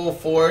full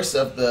force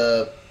of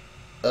the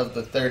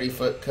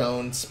 30-foot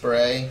cone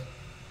spray,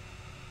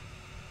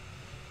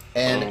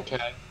 and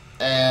Okay.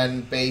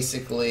 and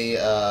basically,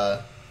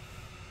 yeah,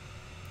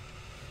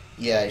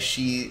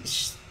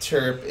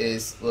 Terp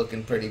is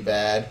looking pretty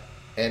bad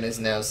and is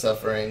now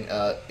suffering,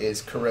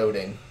 is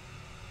corroding.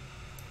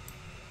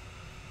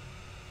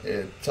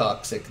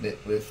 Toxic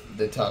with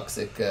the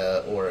toxic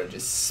aura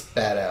just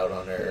spat out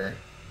on her.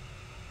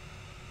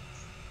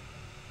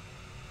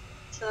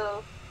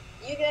 So,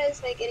 you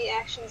guys make any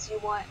actions you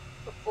want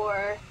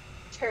before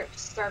Terp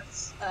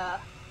starts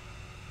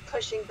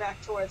pushing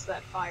back towards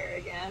that fire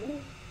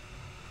again.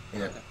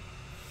 Yeah.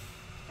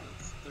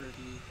 That's 30.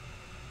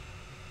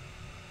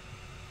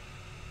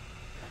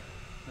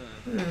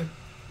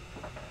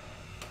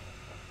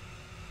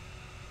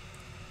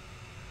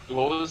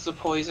 What was the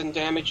poison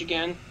damage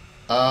again?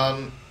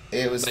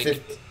 It was Like,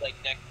 50. like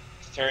next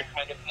turn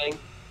kind of thing?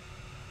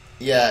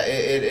 Yeah,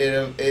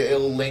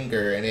 it'll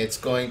linger, and it's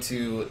going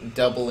to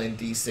double in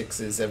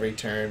d6s every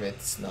turn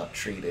it's not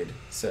treated.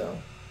 So.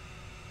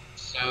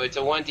 So it's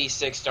a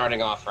 1d6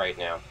 starting off right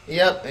now.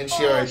 Yep, and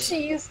she already.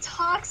 She used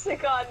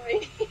toxic on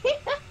me.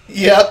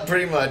 Yep,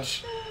 pretty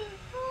much.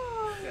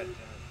 God damn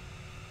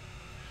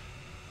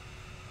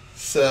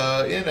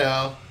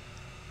So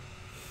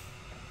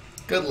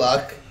good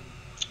luck.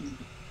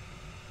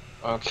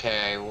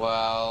 Okay,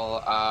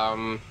 well,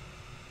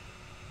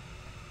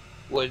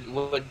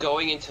 would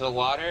going into the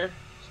water?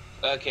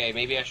 Okay,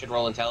 maybe I should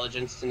roll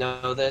intelligence to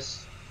know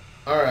this.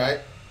 All right.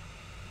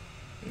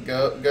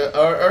 Go,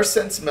 or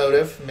sense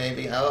motive,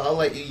 maybe. I'll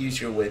let you use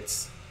your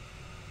wits.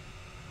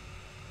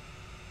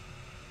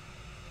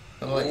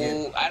 I'll let you.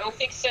 Ooh, I don't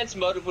think sense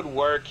motive would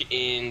work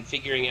in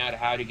figuring out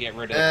how to get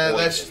rid of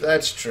poison.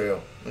 That's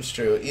true. That's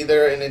true.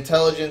 Either an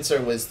intelligence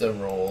or wisdom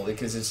roll,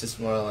 because it's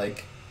just more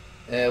like,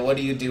 what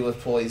do you do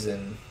with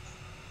poison?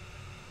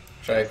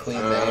 Try to clean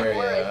the area.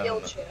 Or a I heal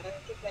don't know. check,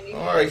 if anything.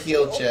 Or a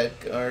heal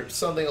check, or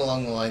something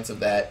along the lines of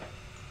that.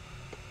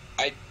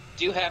 I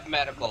do have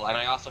medical, and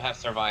I also have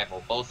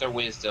survival. Both are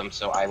wisdom,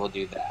 so I will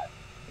do that.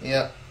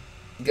 Yep.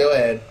 Go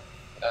ahead.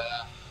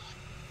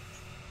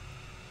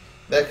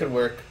 That could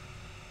work.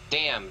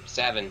 Damn,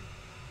 7.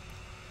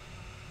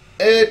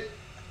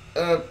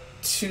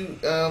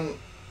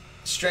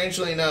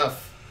 Strangely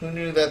enough, who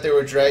knew that there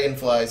were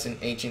dragonflies in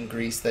ancient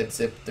Greece that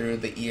zipped through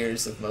the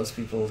ears of most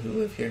people who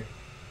live here?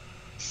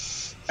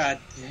 God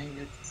dang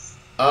it.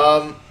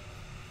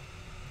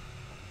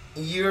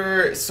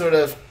 You're sort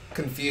of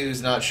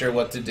confused, not sure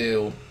what to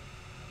do.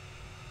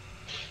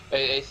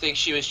 I think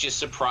she was just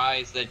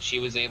surprised that she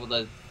was able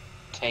to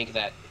tank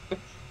that.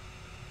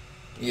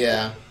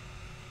 Yeah.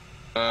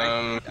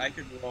 I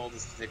could roll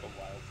this to take a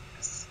wild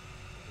guess.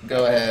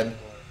 Go ahead.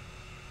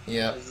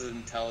 Yep. This is an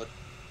intelligence.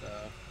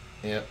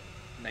 Yep.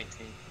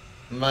 19.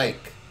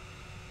 Mike.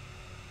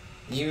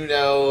 You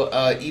know,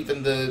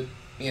 even the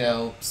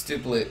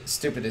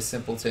stupidest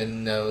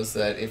simpleton knows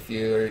that if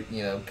you're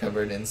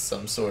covered in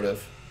some sort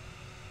of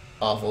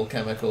awful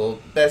chemical,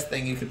 best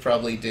thing you could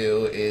probably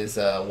do is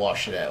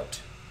wash it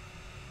out.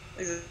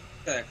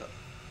 Exactly.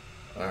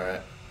 All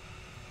right.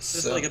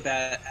 Just like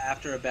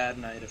after a bad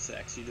night of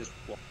sex, you just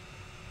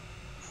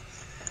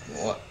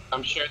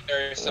I'm sure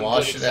there are some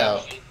wash good it out.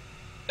 exceptions,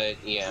 but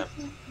yeah.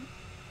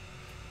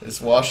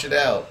 Just wash it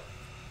out.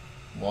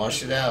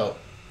 Wash it out.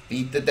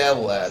 Beat the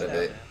devil out of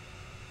it.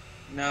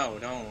 No,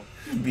 don't.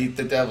 Beat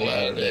the devil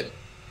out of it.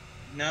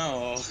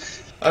 No.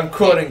 I'm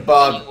quoting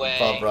Bob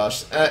Anyway.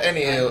 Ross.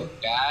 Anywho.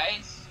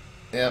 Guys?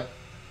 Yep.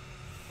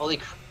 Holy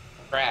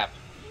crap.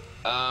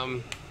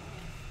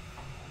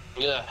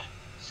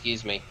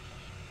 Excuse me.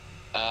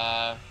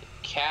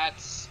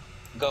 Cat's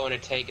going to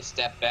take a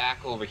step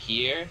back over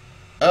here.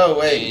 Oh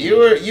wait,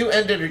 you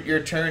ended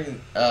your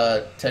turn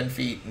 10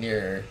 feet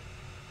nearer.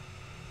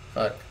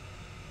 Fuck.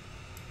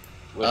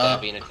 Would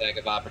that be an attack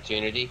of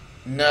opportunity?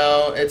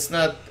 No, it's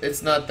not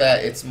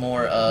that. It's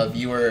more of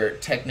you were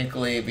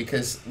technically,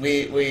 because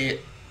we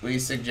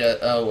suggest.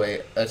 Oh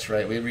wait, that's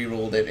right. We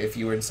re-rolled it. If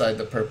you were inside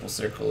the purple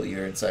circle,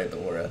 you're inside the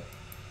aura.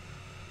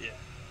 Yeah.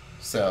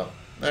 So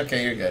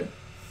okay, you're good.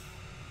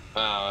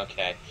 Oh,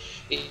 okay.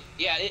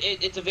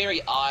 It's a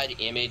very odd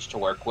image to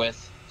work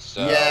with.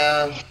 So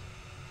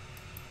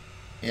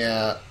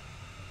Yeah.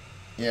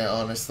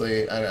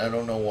 Honestly, I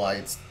don't know why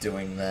it's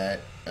doing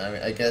that. I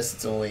mean, I guess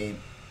it's only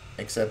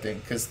accepting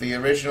because the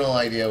original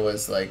idea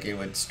was like it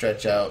would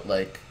stretch out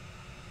like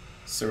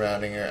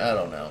surrounding her. I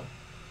don't know.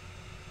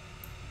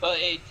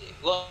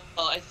 Well,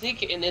 I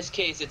think in this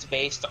case it's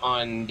based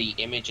on the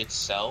image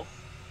itself.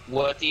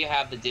 What do you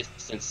have the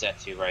distance set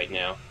to right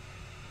now?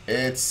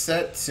 It's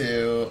set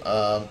to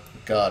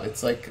God.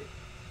 It's like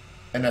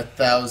a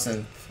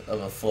 1,000th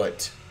of a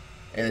foot,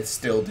 and it's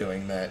still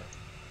doing that.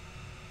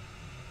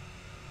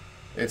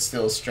 It's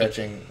still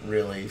stretching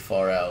really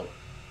far out.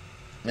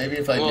 Maybe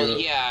if I do. Well,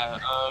 yeah.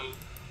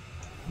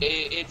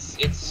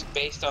 It's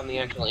based on the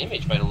actual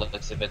image by the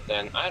looks of it.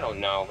 Then I don't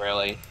know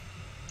really.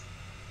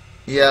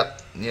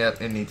 Yep.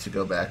 It needs to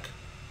go back.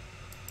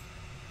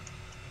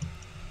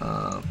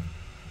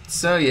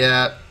 So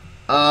yeah.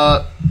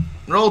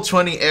 Roll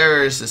 20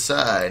 errors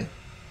aside.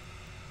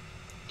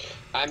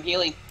 I'm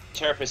healing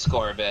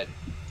Terpsichore a bit.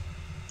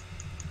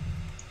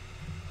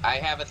 I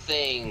have a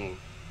thing.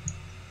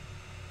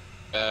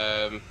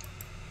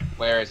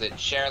 Where is it?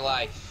 Share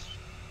life.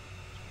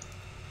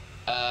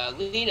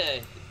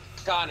 Lina,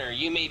 Connor,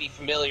 you may be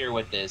familiar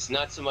with this.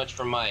 Not so much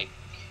for Mike.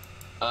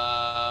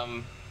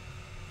 I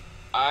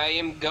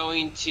am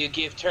going to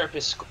give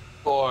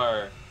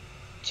Terpsichore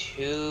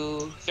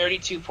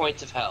 32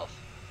 points of health.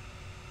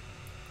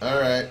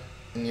 Alright.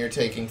 And you're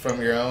taking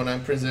from your own,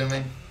 I'm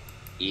presuming?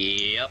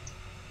 Yep.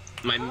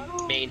 My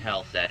main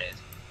health, that is.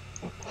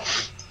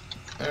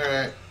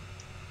 Alright.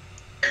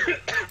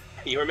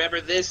 You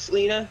remember this,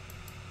 Lina?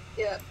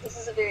 Yeah, this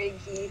is a very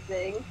key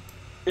thing.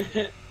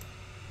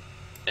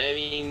 I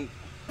mean,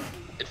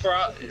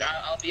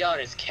 I'll be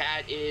honest,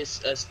 Cat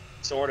is a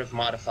sort of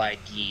modified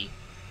Gi.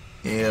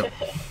 Yep.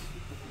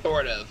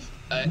 Sort of.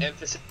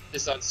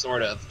 Emphasis on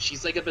sort of.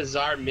 She's like a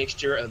bizarre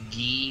mixture of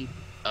Gi,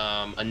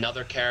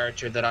 another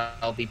character that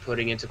I'll be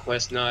putting into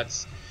Quest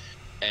Nuts,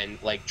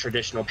 and like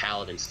traditional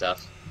paladin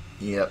stuff.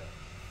 Yep.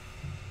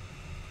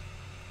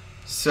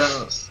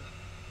 So,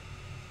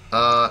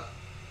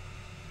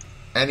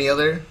 any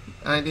other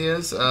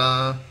ideas?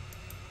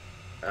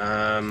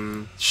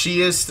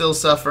 She is still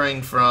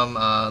suffering from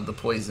the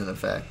poison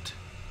effect.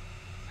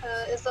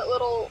 Is that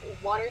little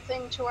water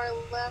thing to our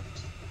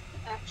left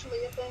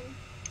actually a thing?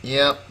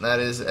 Yep, that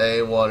is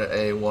a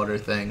water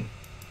thing.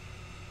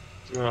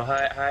 Well,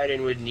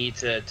 Hidend would need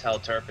to tell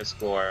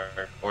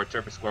Terpsichore, or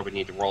Terpsichore would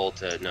need to roll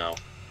to know.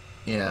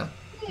 Yeah.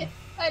 Yeah,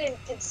 I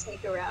didn't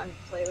sneak around and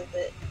play with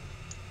it.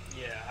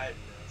 Yeah, I know.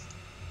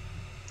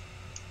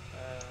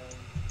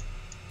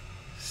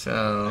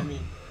 So. I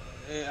mean,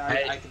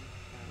 I can.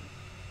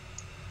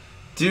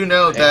 Do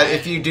note that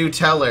if you do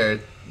tell her,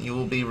 you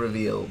will be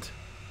revealed.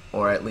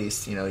 Or at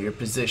least, your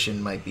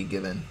position might be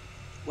given.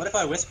 What if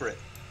I whisper it?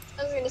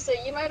 I was gonna say,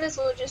 you might as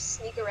well just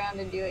sneak around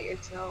and do it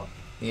yourself.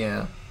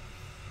 Yeah.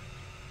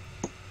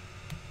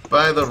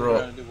 By the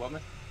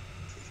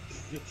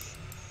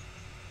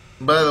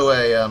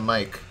way,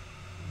 Mike.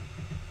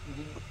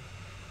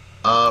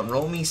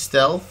 Roll me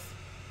stealth,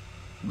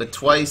 but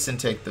twice and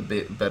take the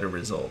better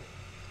result.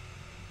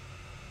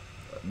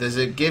 Does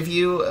it give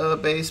you a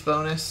base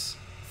bonus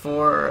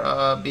for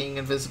being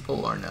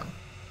invisible or no?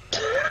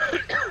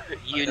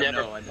 You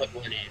never put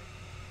one in.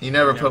 You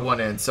never put one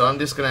in, so I'm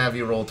just going to have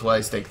you roll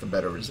twice, take the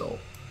better result.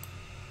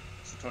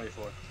 It's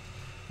 24.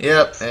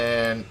 Yep,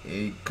 and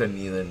you couldn't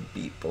even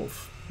beat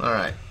both.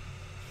 Alright.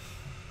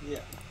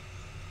 Yeah.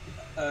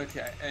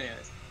 Okay,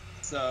 anyways.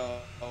 So,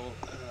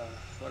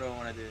 what do I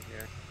want to do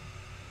here?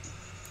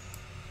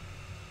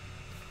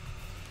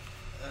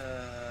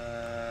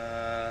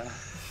 I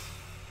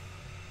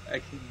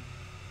can.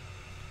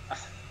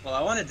 Well,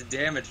 I wanted to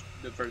damage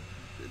them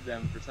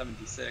for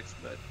 76,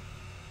 but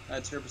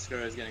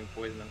Terpsichore is getting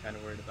poisoned. I'm kind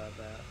of worried about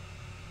that.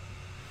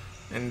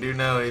 And do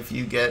know if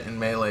you get in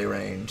melee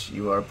range,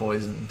 you are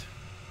poisoned.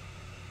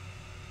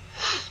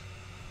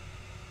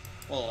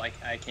 Well,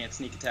 I can't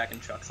sneak attack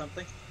and chuck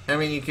something. I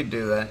mean, you could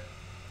do that.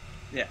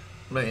 Yeah.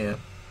 But yeah.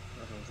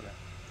 Nothing to that.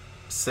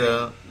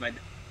 So. My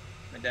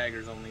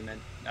dagger's only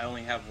meant. I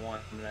only have one,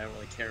 and I don't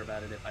really care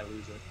about it if I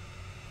lose it.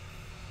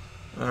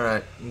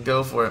 Alright,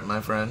 go for it,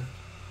 my friend.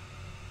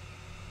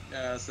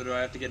 So do I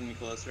have to get any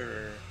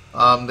closer,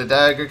 or? The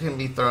dagger can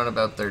be thrown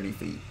about 30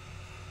 feet.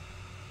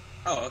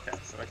 Oh, okay.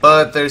 So I can...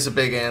 But there's a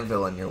big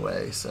anvil in your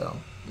way, so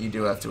you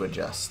do have to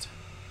adjust.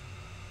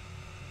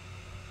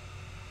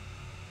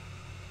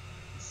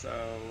 So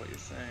what you're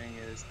saying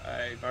is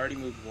I've already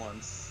moved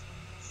once,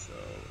 so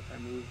if I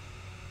move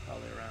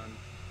probably around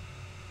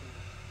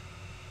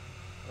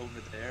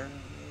over there,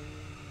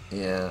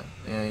 maybe? Yeah,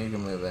 you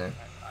can move there.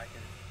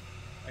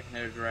 I can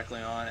hit it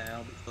directly on, and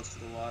I'll be close to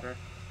the water.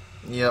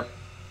 Yep.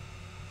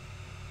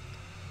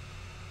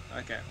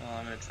 Okay, well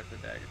I'm gonna check the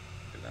dagger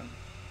then.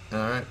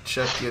 Alright,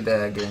 chuck your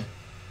dagger. So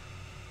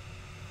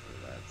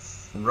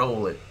that's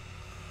Roll it.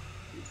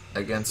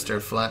 Against her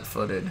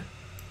flat-footed.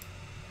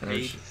 Oh,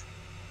 8.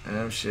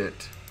 Oh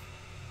shit.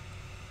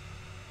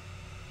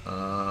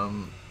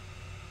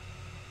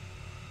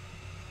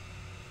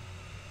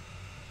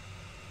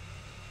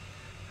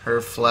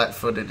 Her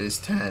flat-footed is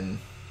 10.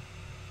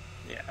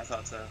 Yeah, I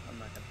thought so. I'm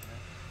not gonna hit.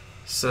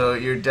 So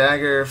your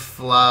dagger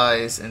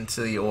flies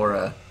into the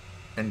aura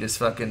and just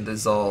fucking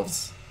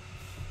dissolves.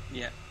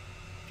 Yeah.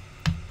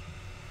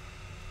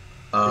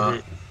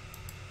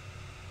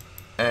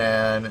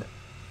 And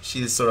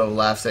she sort of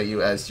laughs at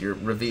you as you're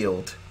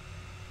revealed,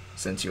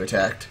 since you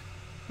attacked.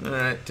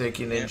 Alright, take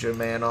your ninja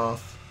man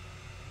off.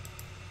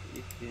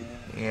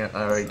 Yeah,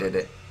 I already did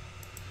it.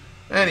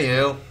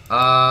 Anywho,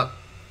 are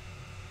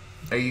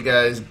you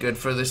guys good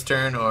for this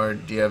turn, or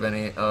do you have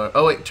any...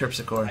 oh wait,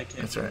 Terpsichore.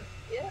 That's right.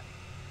 Yeah.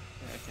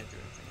 I can't do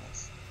anything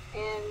else.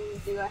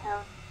 And do I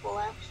have full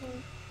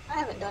action? I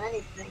haven't done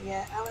anything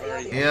yet. I'll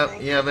let you do Yep,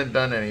 anything. you haven't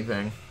done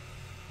anything.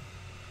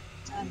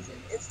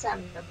 It's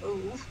time to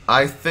move.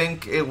 I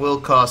think it will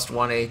cost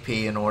 1 AP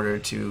in order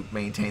to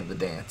maintain the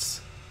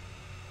dance.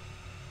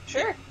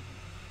 Sure.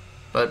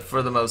 But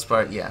for the most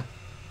part, yeah.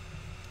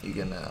 You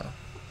can,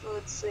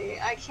 Let's see.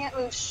 I can't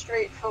move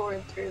straight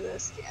forward through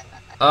this, can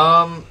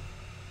I?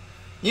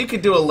 You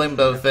could do a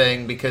limbo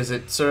thing because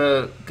it sort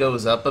of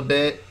goes up a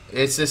bit.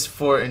 It's just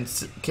for in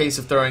case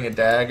of throwing a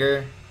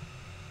dagger.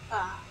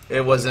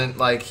 It wasn't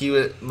like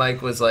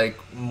Mike was like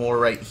more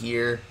right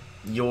here.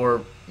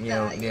 You're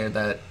near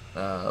that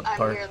I'm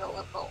part. near the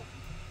limbo.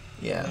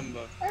 Yeah.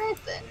 Limbo.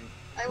 Alright then.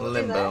 I will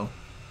Limbo.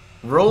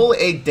 Roll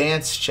a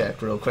dance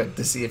check real quick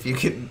to see if you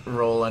can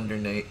roll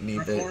underneath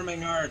it.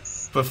 Performing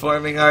arts.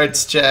 Performing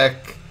arts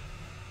check.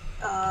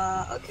 do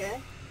that. Okay.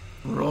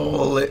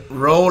 Roll it.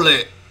 Roll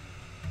it.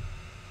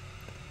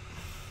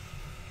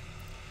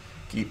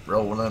 Keep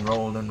rolling,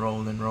 rolling,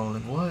 rolling,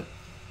 rolling. What?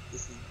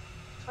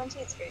 20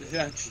 is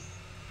great.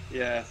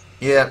 Yeah.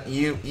 Yeah,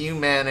 you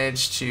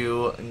managed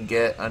to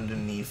get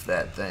underneath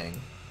that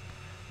thing.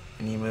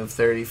 And you move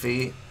 30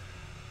 feet.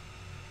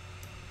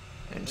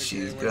 And Okay,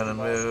 she's where's gonna the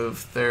boss? move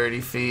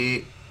 30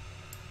 feet.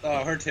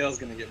 Oh, her tail's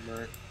gonna get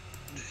burnt.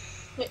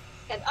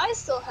 And I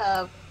still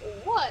have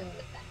 1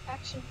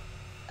 action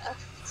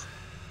left.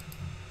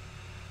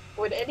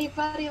 Would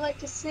anybody like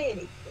to say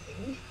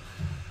anything?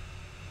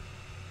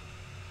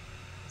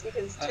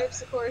 Because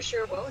Terpsichore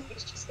sure will.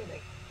 He's just gonna.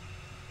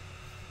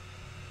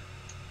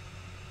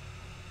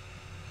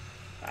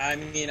 I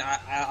mean,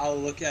 I'll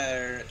look at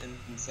her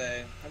and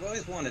say, I've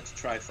always wanted to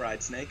try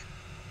fried snake.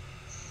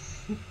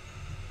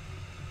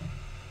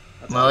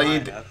 That's all Well, I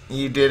have.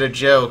 you did a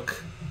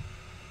joke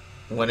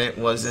when it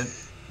wasn't.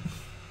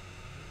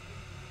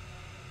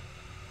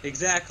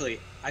 Exactly.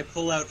 I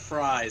pull out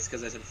fries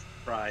because I said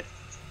fried.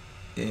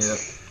 Yeah.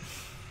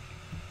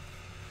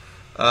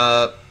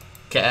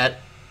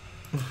 Cat.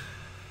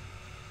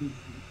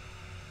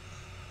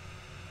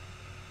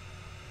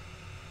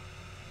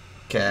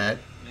 Cat.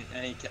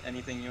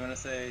 Anything you want to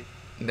say?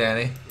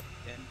 Danny.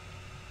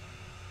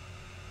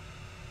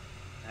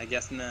 I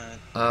guess not.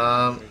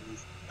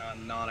 He's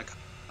not a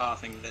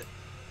coughing bit.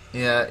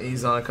 Yeah,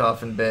 he's on a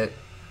coffin bit.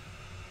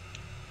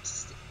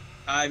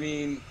 I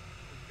mean,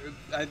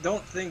 I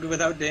don't think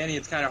without Danny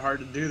it's kind of hard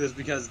to do this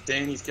because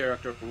Danny's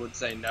character would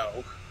say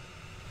no.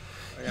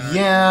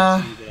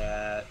 Yeah. See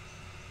that.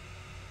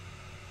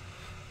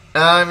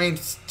 I mean,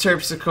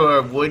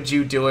 Terpsichore, would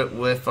you do it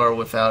with or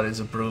without his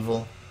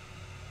approval?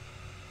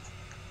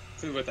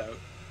 Without.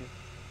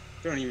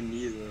 Don't even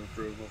need an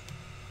approval.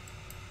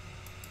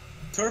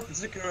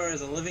 Terpsichore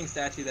is a living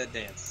statue that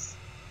dances.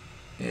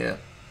 Yeah.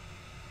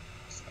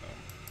 So,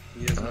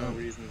 he has no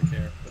reason to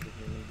care what the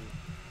human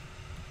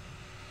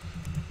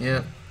being.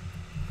 Yeah.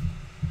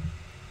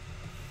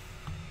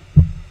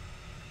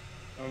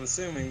 I'm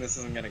assuming this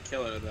isn't going to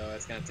kill her, though.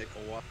 It's going to take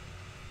a while.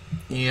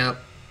 Yep.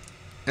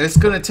 It's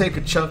going to take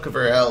a chunk of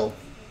her health.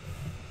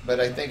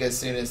 But I think as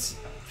soon as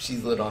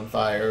she's lit on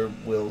fire,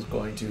 Will's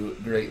going to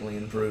greatly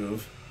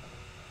improve.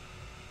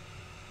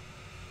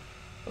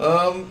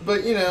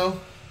 But you know,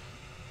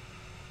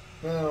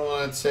 I don't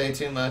want to say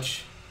too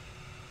much.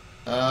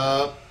 You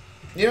know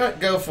what?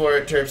 Go for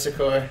it,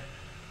 Terpsichore.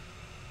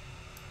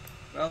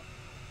 Well,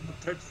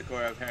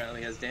 Terpsichore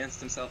apparently has danced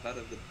himself out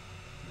of the...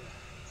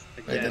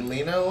 Wait, did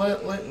Lina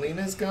let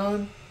Lina's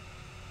gone?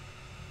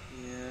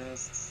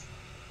 Yes.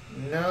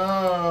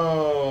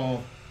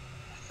 No.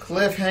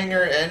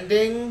 Cliffhanger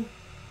ending?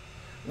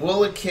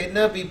 Will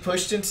Echidna be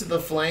pushed into the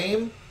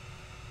flame?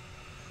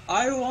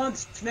 I want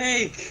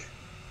snake!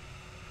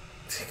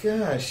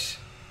 Gosh.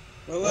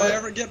 Will I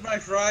ever get my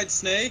fried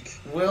snake?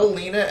 Will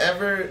Lina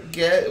ever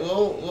get...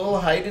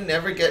 Will Hidend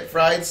ever get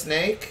fried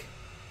snake?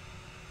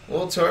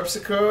 Will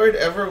Terpsichore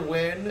ever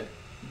win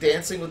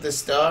Dancing with the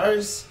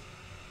Stars?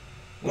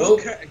 Will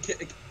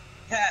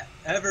Cat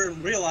ever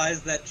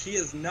realize that she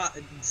is not...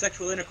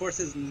 Sexual intercourse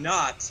is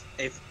not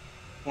a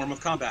form of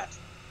combat?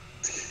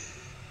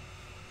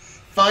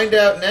 Find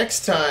out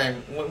next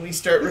time when we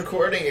start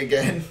recording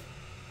again.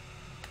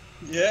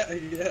 Yeah,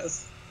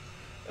 yes.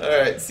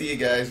 Alright, see you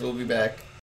guys. We'll be back.